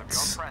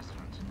 except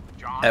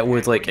it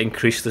would like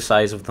increase the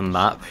size of the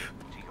map.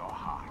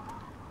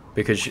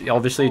 Because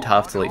obviously you'd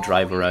have to like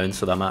drive around,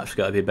 so the map's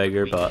got to be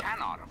bigger, but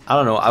I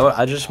don't know,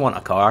 I just want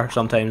a car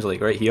sometimes. Like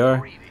right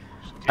here,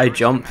 I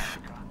jump.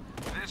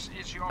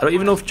 I don't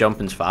even know if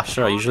jumping's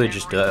faster, I usually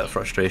just do it out of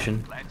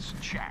frustration.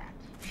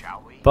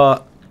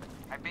 But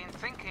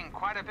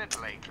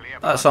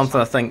that's something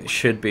I think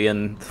should be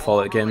in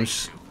Fallout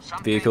games,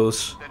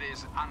 vehicles.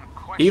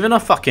 Even a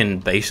fucking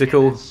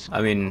bicycle,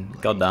 I mean,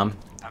 goddamn.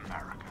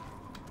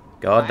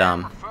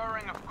 Goddamn.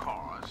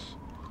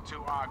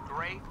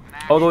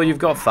 Although you've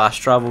got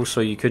fast travel,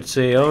 so you could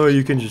say, oh,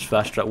 you can just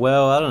fast travel.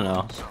 Well, I don't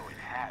know.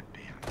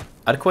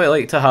 I'd quite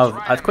like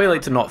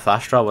to not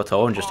fast travel at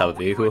all and just have a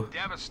vehicle.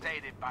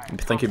 I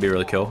think it'd be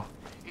really cool.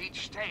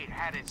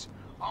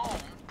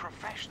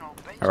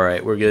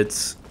 Alright, we're good.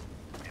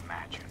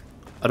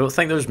 I don't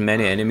think there's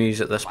many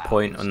enemies at this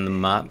point on the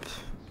map.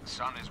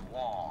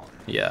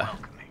 Yeah.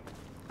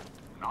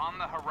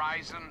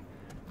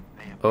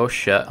 Oh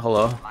shit,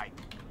 hello.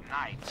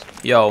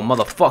 Yo,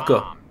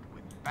 motherfucker.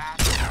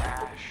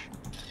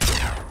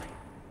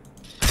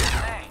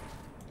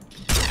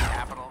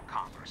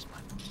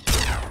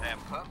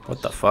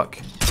 What the fuck?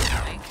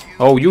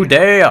 Oh, you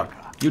dare!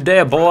 You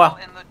dare, boy!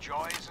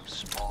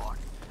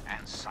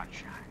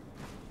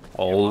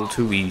 All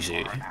too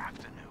easy.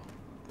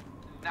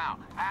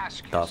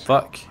 The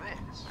fuck?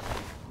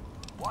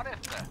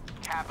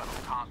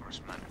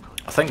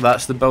 I think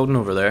that's the building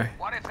over there.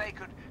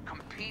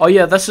 Oh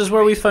yeah, this is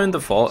where we found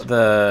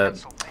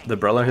the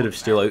Brotherhood of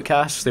Steel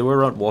outcasts. They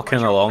were walking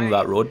along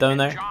that road down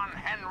there.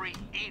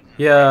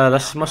 Yeah,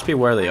 this must be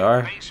where they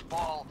are.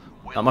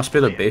 That must be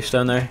their base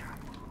down there.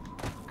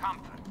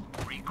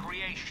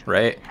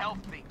 Right.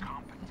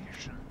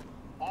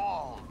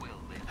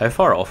 How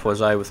far off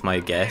was I with my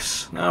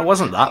guess? No, it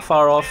wasn't that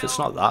far off. It's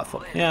not that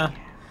far. Yeah.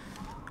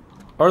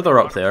 Or they're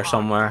up there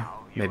somewhere.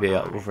 Maybe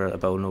over a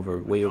building over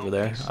way over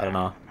there. I don't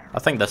know. I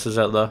think this is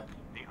it though.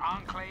 The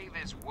Enclave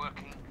is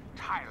working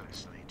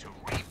tirelessly to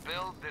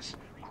rebuild this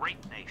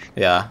great nation.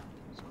 Yeah.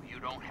 So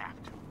you don't have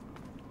to.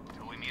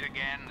 Till we meet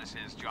again, this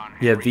is John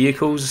Yeah, Henry.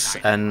 vehicles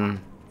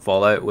in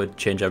Fallout would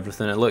change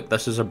everything. And look,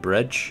 this is a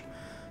bridge.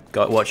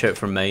 Got to watch out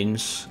for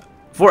mines.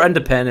 For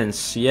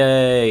independence,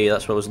 yay!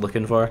 That's what I was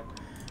looking for.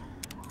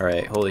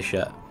 Alright, holy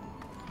shit.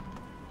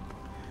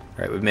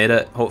 Alright, we've made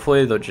it.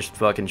 Hopefully they'll just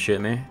fucking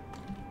shoot me.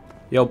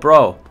 Yo,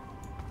 bro!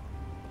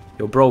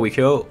 Yo, bro, we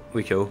cool?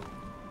 We cool.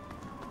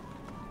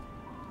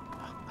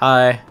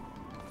 Hi.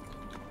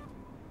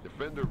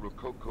 Defender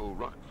Rococo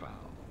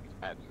Rockfowl,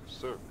 at your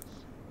service.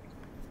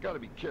 Gotta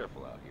be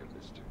careful out here,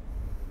 mister.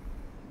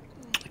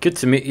 Good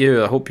to meet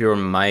you. I hope you're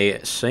on my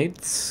side.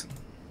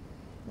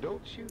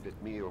 Don't shoot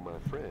at me or my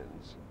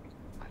friends.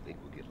 I think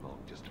we'll get along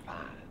just fine.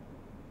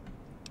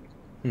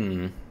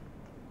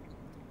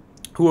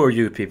 Who are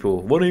you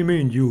people? What do you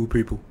mean, you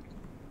people?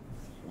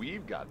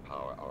 We've got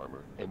power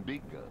armor and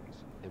big guns,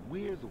 and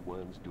we're the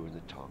ones doing the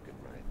talking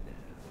right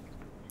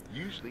now.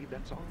 Usually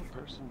that's all a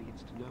person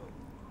needs to know,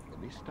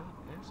 and they stop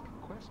asking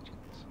questions.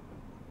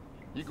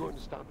 You going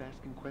to stop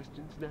asking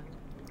questions now?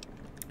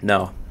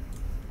 No.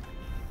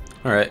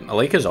 Alright, I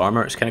like his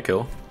armor. It's kind of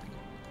cool.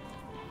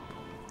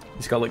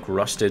 He's got like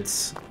rusted,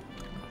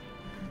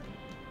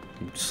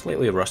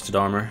 slightly rusted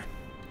armor.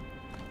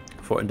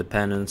 For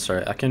independence.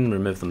 Alright, I can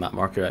remove the map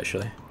marker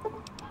actually.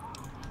 Oh,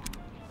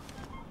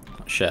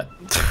 shit.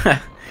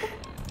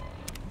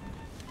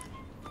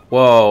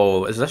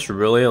 Whoa, is this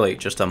really like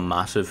just a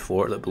massive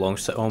fort that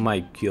belongs to... Oh my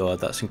god,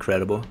 that's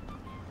incredible.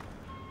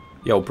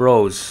 Yo,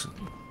 bros.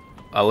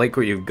 I like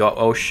what you've got.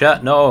 Oh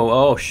shit, no.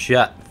 Oh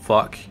shit,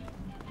 fuck.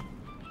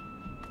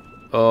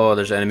 Oh,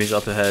 there's enemies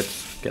up ahead.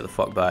 Get the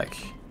fuck back.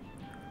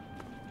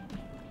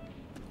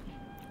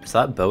 Is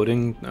that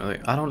building?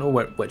 I don't know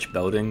which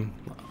building.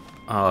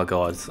 Oh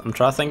god, I'm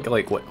trying to think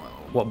like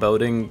what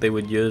building they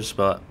would use,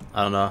 but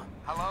I don't know.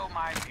 Hello,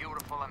 my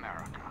beautiful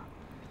America.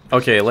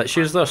 Okay, let's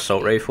use the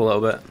assault rifle a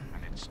little bit.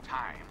 And it's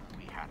time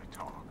we had a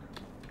talk.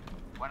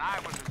 When I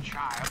was a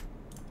child,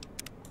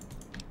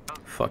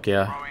 Fuck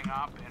yeah. growing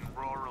up in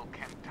rural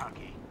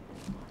Kentucky,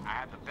 I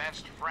had the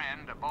best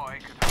friend a boy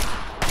could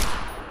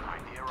have. My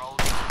dear old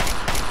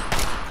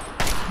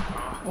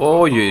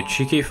Oh, you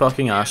cheeky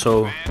fucking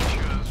asshole.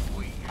 adventures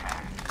we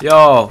had,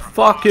 Yo,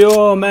 fuck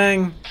you,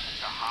 man.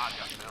 the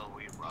Hoggerville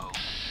we rode,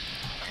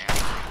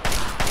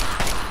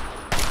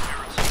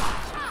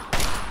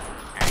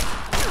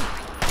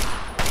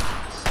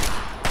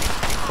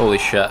 Holy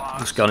shit,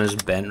 this gun is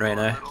bent right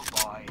now. little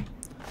boy in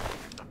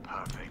the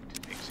perfect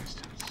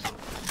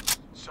existence.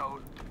 So,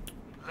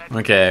 let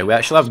Okay, we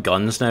actually have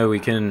guns now. We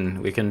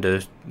can do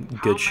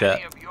good shit. How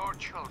many of your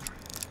children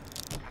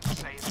can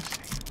say the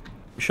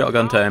same?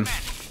 Shotgun time.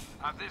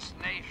 How many of this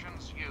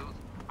nation's youth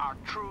are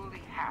truly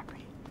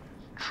happy,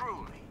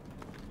 truly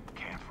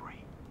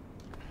carefree?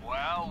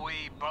 Well,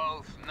 we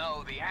both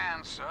know the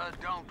answer,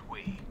 don't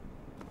we?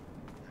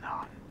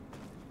 None.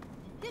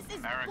 This is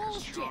America's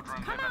bullshit.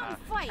 children Come live on, in a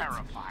fight.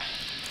 terrifying.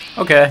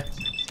 Okay.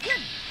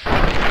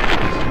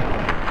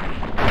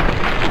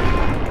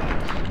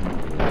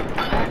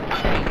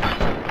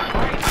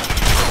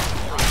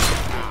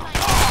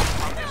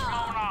 From this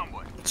moment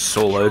onward, It's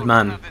so loud,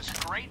 man. of this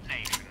great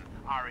nation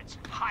are its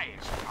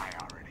highest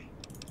priority.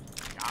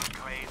 The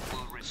Enclave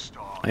will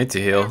restore I need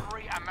to heal.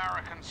 every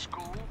American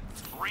school,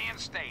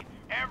 reinstate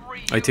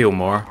every I need to heal youth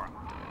more. program,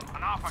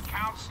 and offer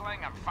counseling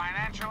and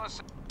financial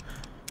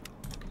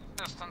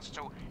assistance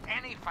to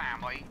any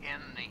family in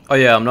need. Oh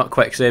yeah, I'm not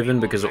quick saving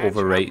because it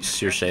overwrites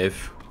your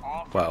save.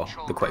 Wow,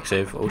 the quick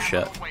save. Oh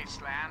shit.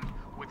 Wasteland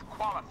with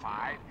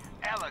qualified,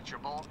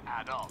 eligible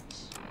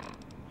adults.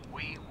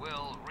 We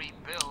will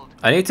rebuild.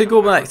 I need to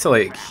go back to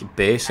like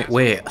basic.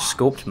 Wait, a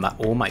scoped map.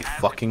 Oh my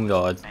fucking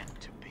god.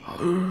 Meant to be.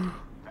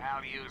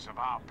 Values of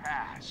our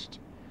past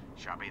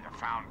shall be the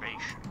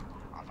foundation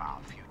of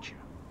our future.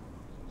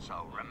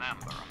 So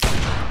remember,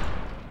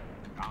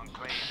 the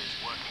Enclave is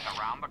working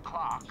around the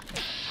clock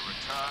to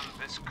return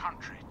this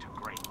country to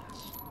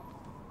greatness.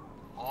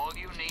 All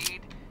you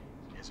need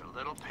is a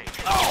little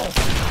patience.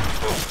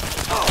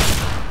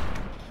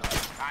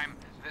 Time,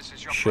 this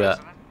is your Shit.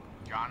 president,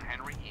 John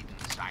Henry Eaton,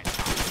 signing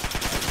off.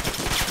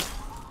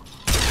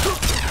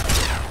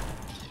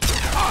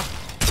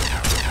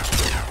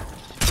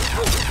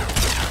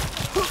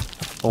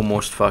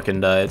 Almost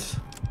fucking died.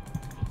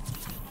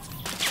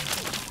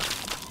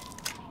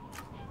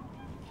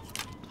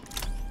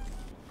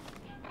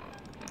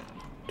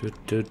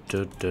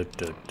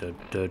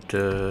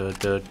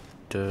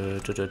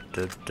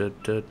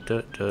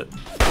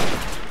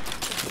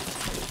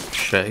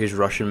 Shit, he's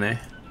rushing me.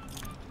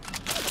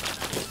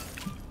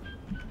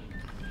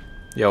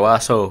 Yo,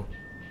 asshole.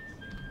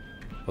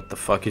 What the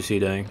fuck is he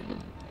doing?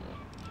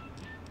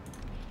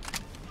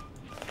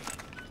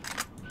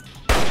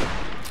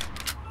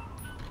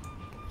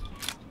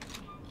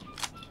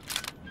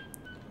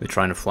 They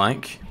trying to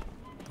flank?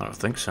 I don't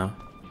think so.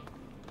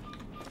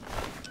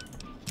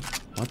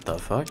 What the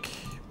fuck?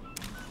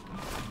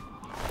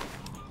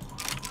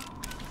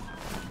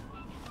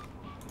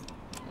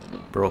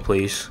 Bro,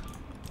 please.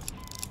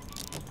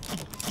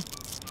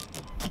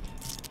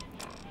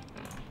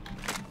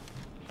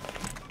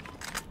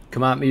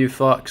 Come at me, you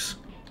fucks.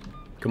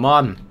 Come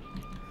on.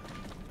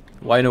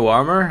 Why no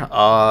armor?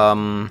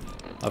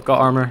 I've got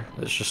armor.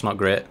 It's just not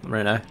great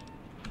right now.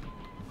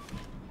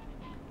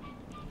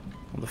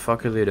 What the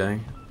fuck are they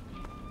doing?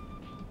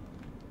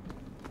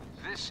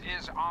 This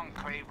is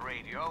Enclave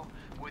Radio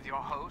with your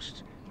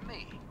host,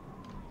 me,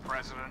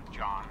 President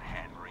John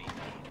Henry.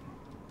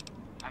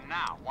 And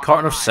now,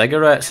 Carton of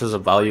cigarettes has a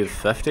value of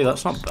 50.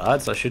 That's not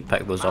bad. So I should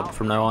pick those up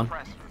from now on.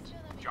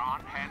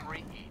 John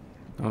Henry Eden.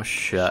 Oh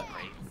shit.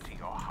 To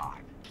your heart.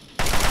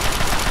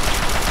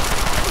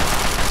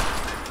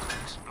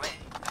 Explain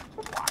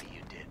why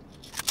you did.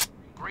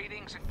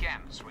 Greetings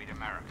again, sweet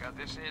America.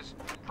 This is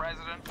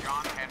President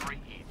John Henry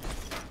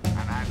Eden.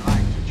 And I'd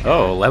like to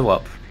Oh, level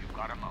up. if you've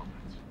got a moment.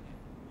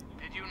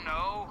 Did you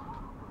know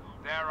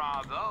there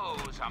are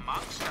those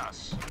amongst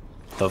us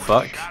The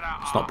fuck?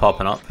 It's not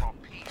popping up. for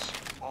peace,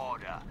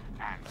 order,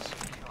 and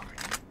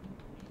security?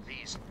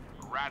 These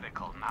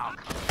radical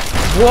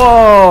malcontents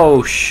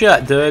Whoa,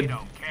 shit, dude.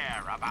 don't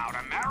care about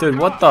America. Dude,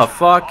 what the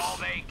fuck? All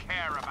they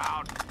care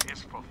about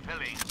is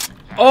fulfilling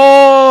their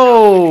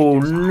Oh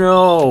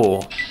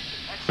no.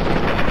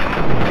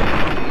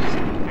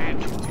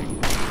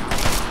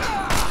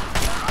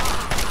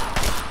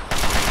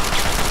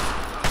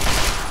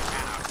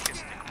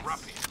 anarchistic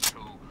ruffians who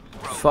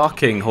roam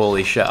Fucking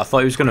holy shit. I thought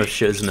he was gonna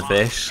shoot us in the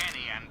face.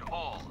 any and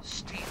all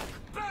stealing,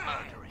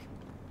 murdering.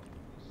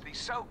 The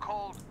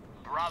so-called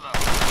brotherhood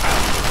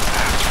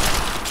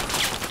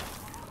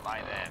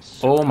by their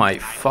Oh my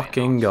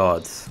fucking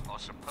god. or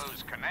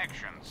supposed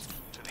connections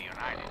to the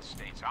United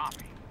States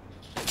Army.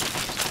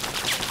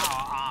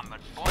 Our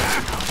armored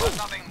forces are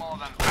nothing more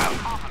than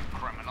common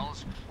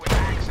criminals with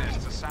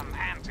access to some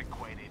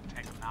antiquated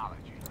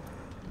technology.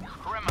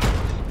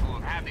 Criminals who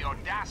have had the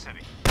audacity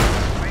to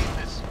claim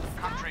this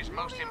country's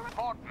most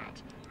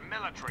important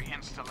military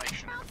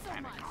installation, the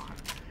Pentagon,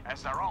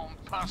 as their own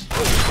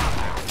personal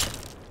compound.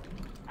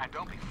 And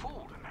don't be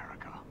fooled,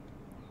 America.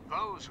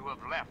 Those who have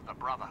left the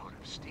Brotherhood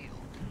of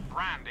Steel,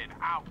 branded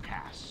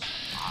outcasts,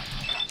 are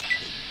just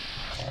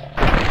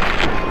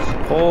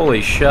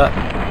Holy shit.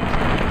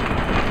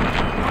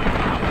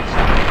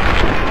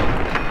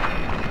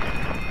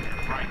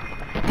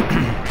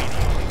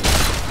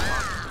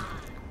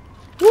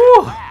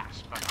 Woo!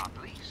 last but not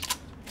least,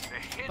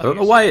 the I don't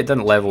know why it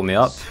didn't level me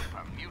up.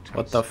 super mutants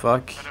What the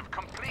fuck? that have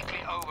completely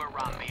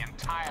overrun the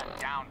entire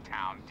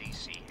downtown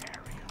DC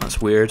area. That's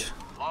weird.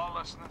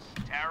 Lawlessness,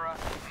 terror,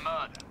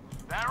 murder.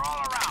 They're all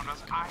around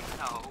us. I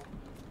know.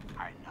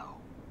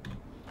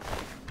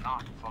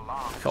 Not for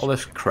long. Look at all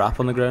this crap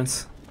on the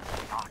ground.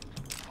 Not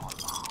for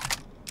long.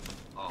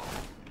 Oh,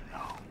 no.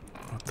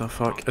 What the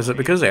fuck? Is it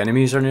because the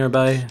enemies are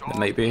nearby? It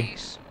might be.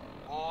 Peace,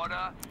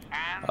 order,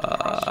 and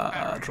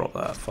prosperity Drop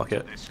that. Fuck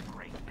it. to this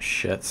great nation.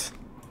 Shit.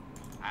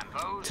 And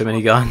those Too many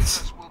who guns.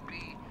 oppose us will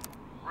be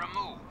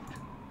removed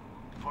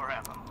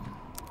forever.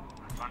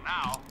 For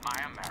now,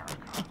 my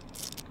America,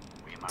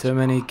 we must Too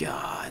many rise.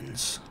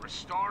 guns.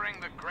 Restoring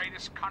the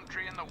greatest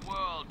country in the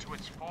world to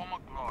its former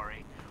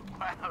glory.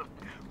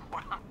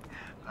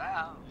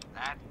 Well,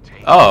 that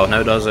takes. Oh,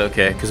 now it does it.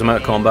 Okay, because I'm out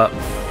of combat. Meet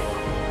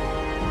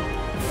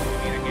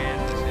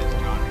again. This is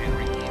John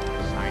Henry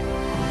Eden signing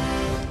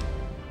off.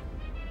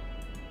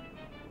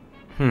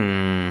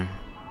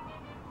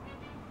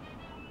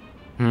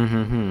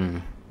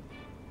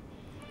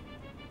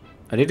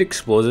 I need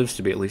explosives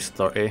to be at least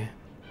 30.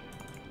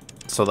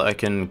 So that I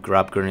can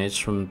grab grenades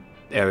from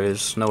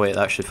areas. No wait,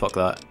 actually fuck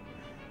that.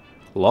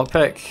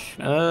 Lockpick?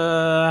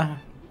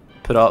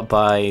 Put up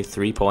by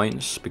 3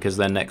 points, because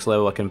then next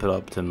level I can put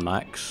up to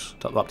max,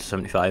 up to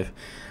 75.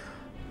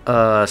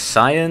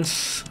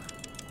 Science?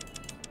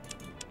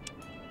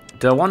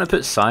 Do I want to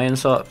put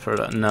science up for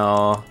that?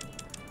 No.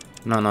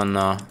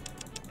 No.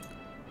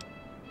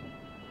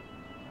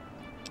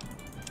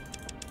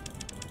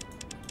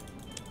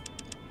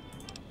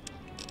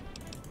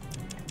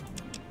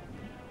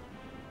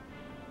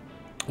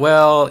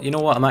 Well, you know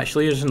what? I'm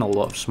actually using a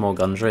lot of small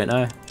guns right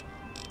now.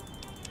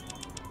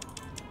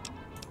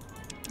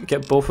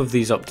 Get both of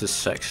these up to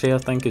 60, I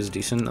think, is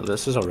decent.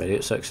 This is already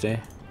at 60.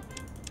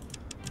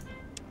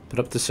 Put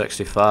up to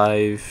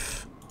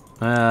 65.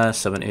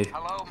 70.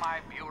 Hello, my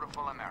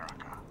beautiful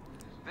America.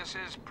 This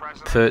is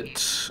President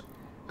Put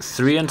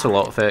 3 into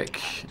lockpick,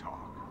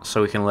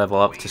 so we can level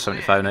up to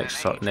 75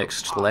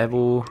 next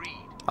level.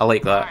 I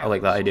like that. I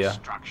like that idea.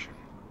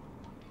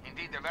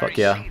 Indeed, the Fuck very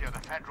yeah. seat of the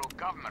federal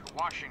government,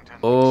 Washington,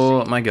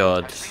 Oh DC, my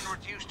god. has been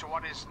reduced to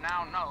what is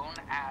now known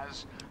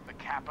as the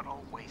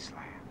Capital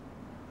Wasteland.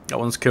 That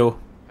one's cool.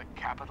 The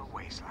Capital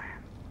Wasteland.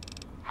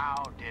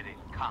 How did it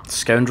come?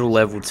 Scoundrel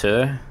level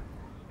 2.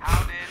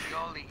 How did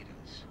your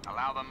leaders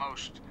allow the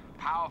most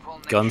powerful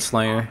nation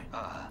Gunslinger. on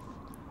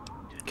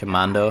Earth?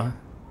 Commando.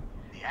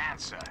 The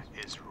answer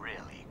is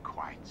really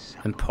quite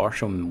simple.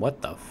 Impartial.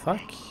 What the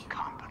fuck?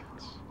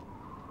 Incompetence.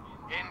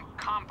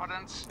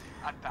 Incompetence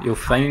You'll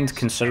find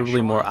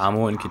considerably more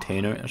ammo in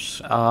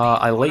containers.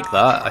 I like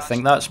that. I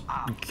think that's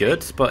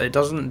good, but it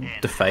doesn't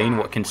define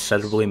what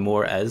considerably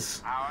more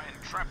is.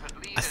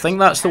 I think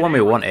that's the one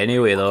we want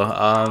anyway,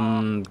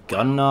 though.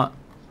 Gun nut.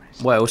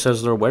 What else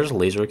is there? Where's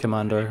Laser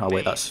Commander? Oh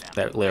wait, that's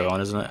later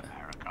on, isn't it?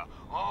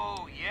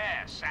 Oh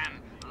yes,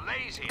 and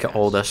laziness Look at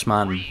all this,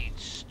 man.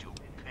 breeds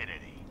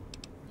stupidity.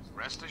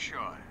 Rest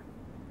assured,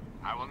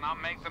 I will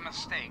not make the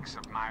mistakes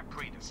of my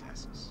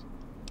predecessors.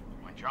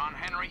 When John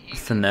Henry Eaton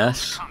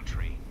Finesse. built the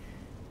country,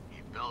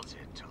 he built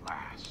it to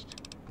last.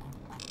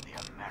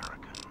 The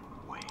American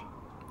way.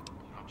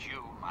 Don't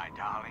you, my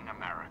darling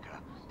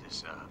America,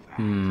 deserve that?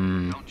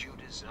 Don't you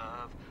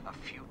deserve a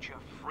future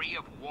free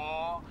of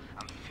war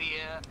and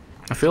fear?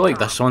 I feel like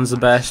this one's the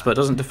best, but it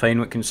doesn't define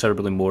what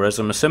considerably more is.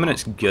 I'm assuming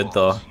it's good,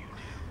 though.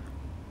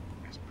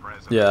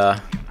 Yeah,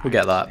 we'll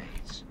get that.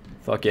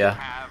 Fuck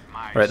yeah.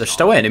 Right, there's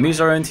still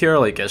enemies around here,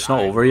 like, it's not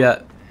over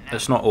yet.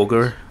 It's not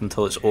ogre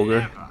until it's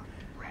ogre.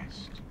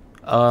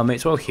 Might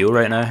as well heal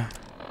right now.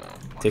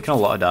 Taking a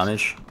lot of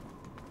damage.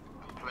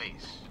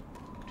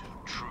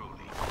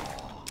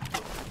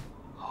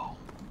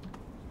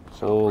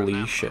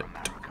 Holy shit.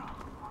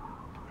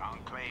 The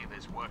Enclave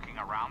is working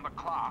around the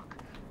clock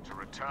to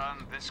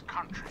return this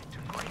country to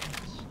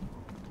greatness.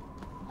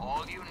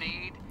 All you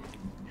need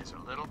is a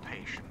little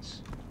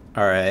patience.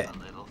 Alright.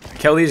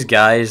 Kill these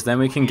guys, then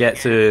we can get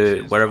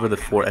to wherever the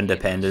Fort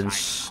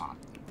Independence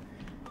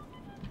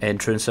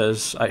entrance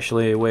is.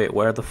 Actually, wait,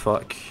 where the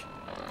fuck?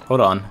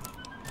 Hold on.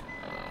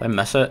 Did I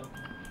miss it?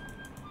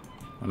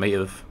 I might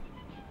have.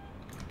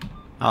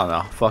 I don't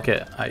know. Fuck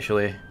it,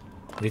 actually.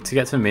 I need to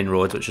get to the main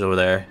road, which is over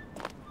there.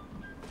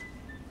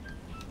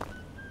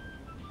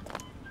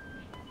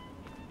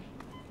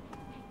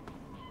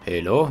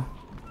 Hello?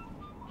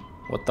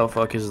 What the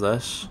fuck is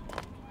this?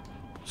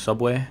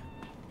 Subway?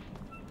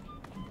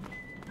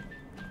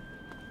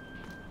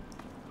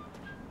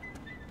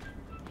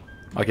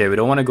 Okay, we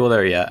don't want to go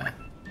there yet.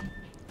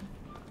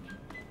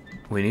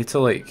 We need to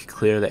like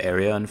clear the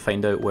area and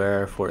find out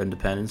where Fort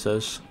Independence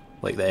is.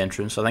 Like the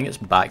entrance. I think it's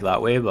back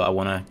that way, but I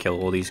want to kill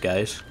all these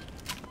guys.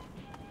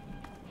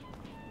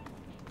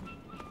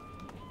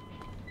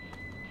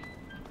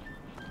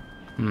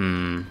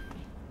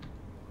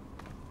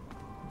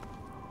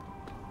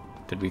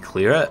 Did we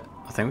clear it?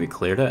 I think we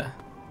cleared it.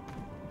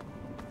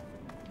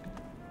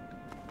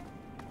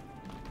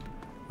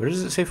 Where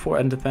does it say Fort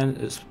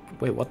Independence?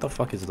 Wait, what the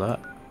fuck is that?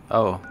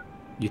 Oh,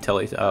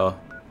 utility. Oh.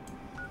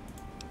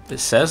 It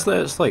says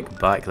that it's like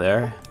back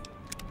there.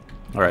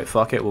 Alright,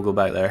 fuck it, we'll go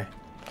back there.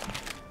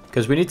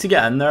 Because we need to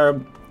get in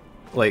there.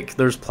 Like,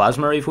 there's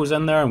plasma rifles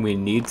in there, and we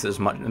need as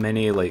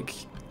many like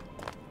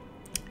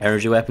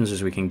energy weapons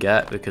as we can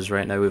get, because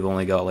right now we've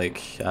only got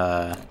like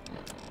a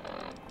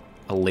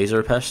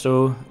laser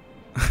pistol,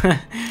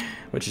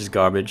 which is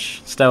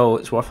garbage. Still,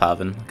 it's worth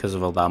having because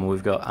of all the ammo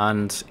we've got,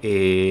 and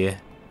a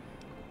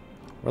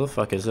where the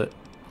fuck is it?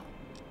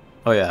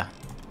 Oh yeah,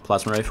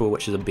 plasma rifle,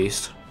 which is a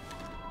beast.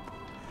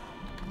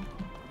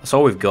 That's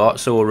all we've got,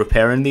 so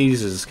repairing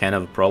these is kind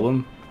of a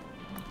problem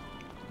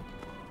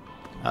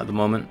at the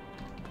moment.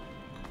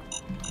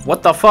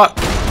 What the fuck?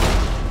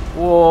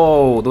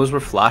 Whoa, those were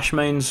flash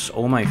mines.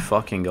 Oh my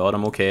fucking god,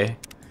 I'm okay.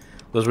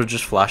 Those were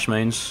just flash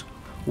mines.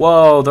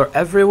 Whoa, they're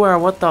everywhere.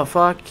 What the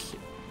fuck?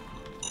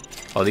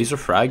 Oh, these are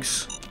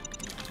frags.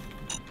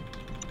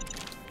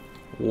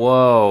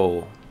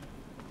 Whoa.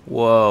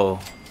 Whoa.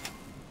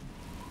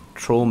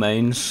 Troll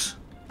mines.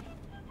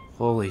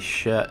 Holy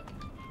shit.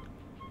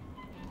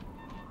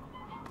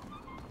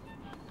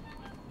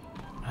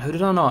 How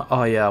did I not?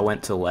 Oh yeah, I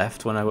went to the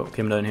left when I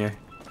came down here.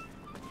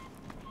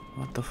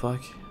 What the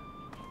fuck?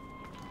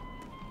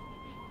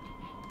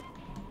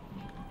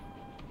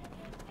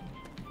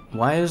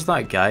 Why is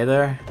that guy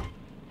there?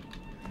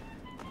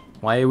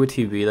 Why would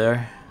he be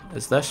there?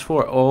 Is this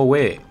for... Oh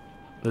wait,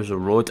 there's a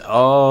road.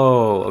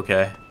 Oh,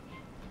 okay.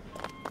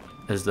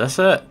 Is this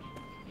it?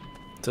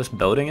 Is this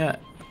building it?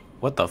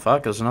 What the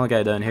fuck? There's another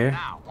guy down here.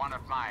 Now, one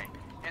of my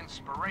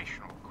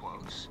inspirational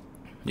quotes.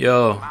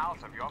 Yo.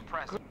 Mouth of your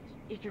president.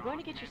 If you're going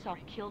to get yourself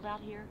killed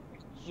out here,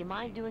 do you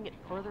mind doing it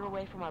further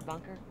away from our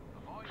bunker?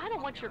 I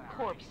don't want your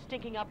corpse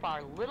stinking up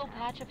our little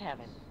patch of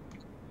heaven.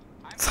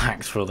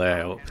 Thanks for the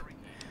help.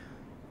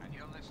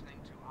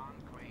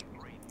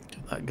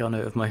 Get that gun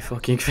out of my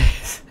fucking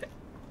face.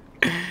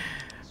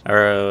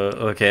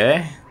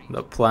 Okay.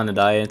 Not plan to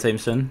die anytime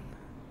soon.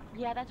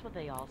 Yeah, that's what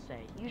they all say,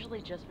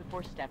 usually just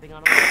before stepping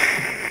on a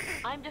rock.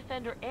 I'm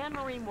Defender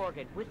Anne-Marie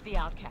Morgan with the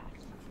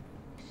Outcasts.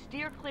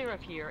 Steer clear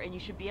of here and you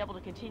should be able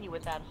to continue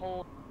with that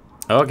whole...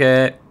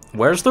 Okay.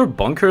 Where's their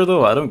bunker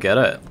though? I don't get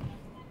it.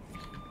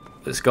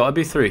 It's gotta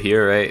be through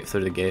here, right?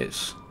 Through the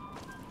gates.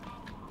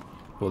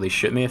 Will they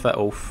shoot me if I...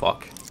 Oh,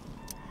 fuck.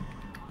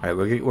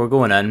 Alright, we're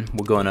going in.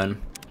 We're going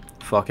in.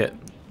 Fuck it.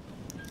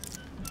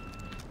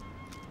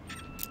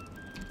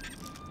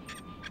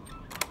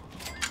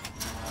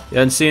 You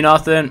didn't see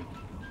nothing?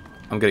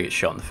 I'm gonna get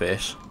shot in the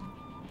face.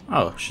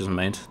 Oh, she doesn't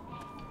mind.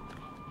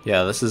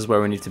 Yeah, this is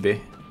where we need to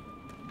be.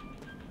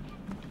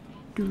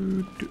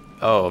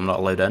 Oh, I'm not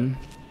allowed in.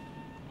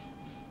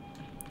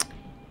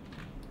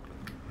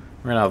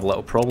 We're gonna have a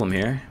little problem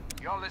here.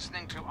 You're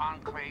listening to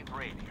Enclave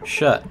Radio.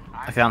 Shit,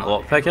 I can't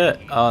lockpick it?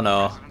 Oh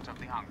no.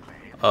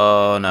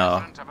 Oh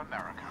no.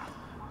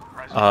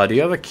 Do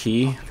you have a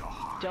key?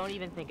 Don't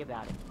even think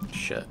about it.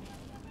 Shit.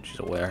 She's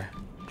aware.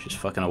 She's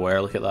fucking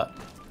aware, look at that.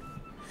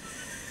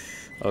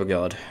 Oh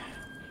god.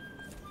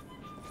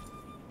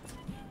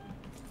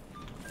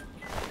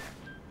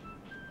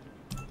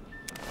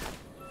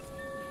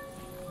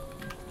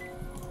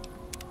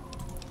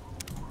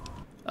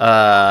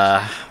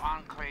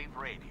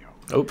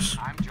 Oops.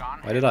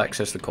 Why did I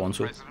access the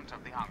console?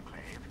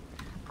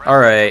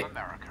 Alright.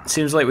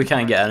 Seems like we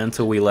can't get in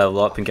until we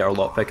level up and get our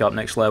lockpick up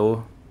next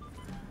level.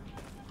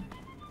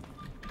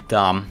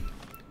 Damn.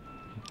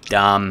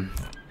 Damn.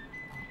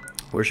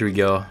 Where should we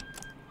go?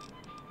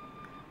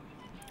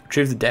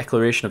 Retrieve the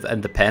Declaration of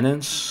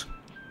Independence.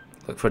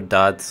 Look for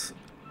Dad's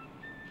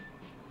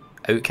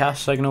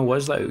outcast signal. What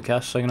is that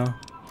outcast signal?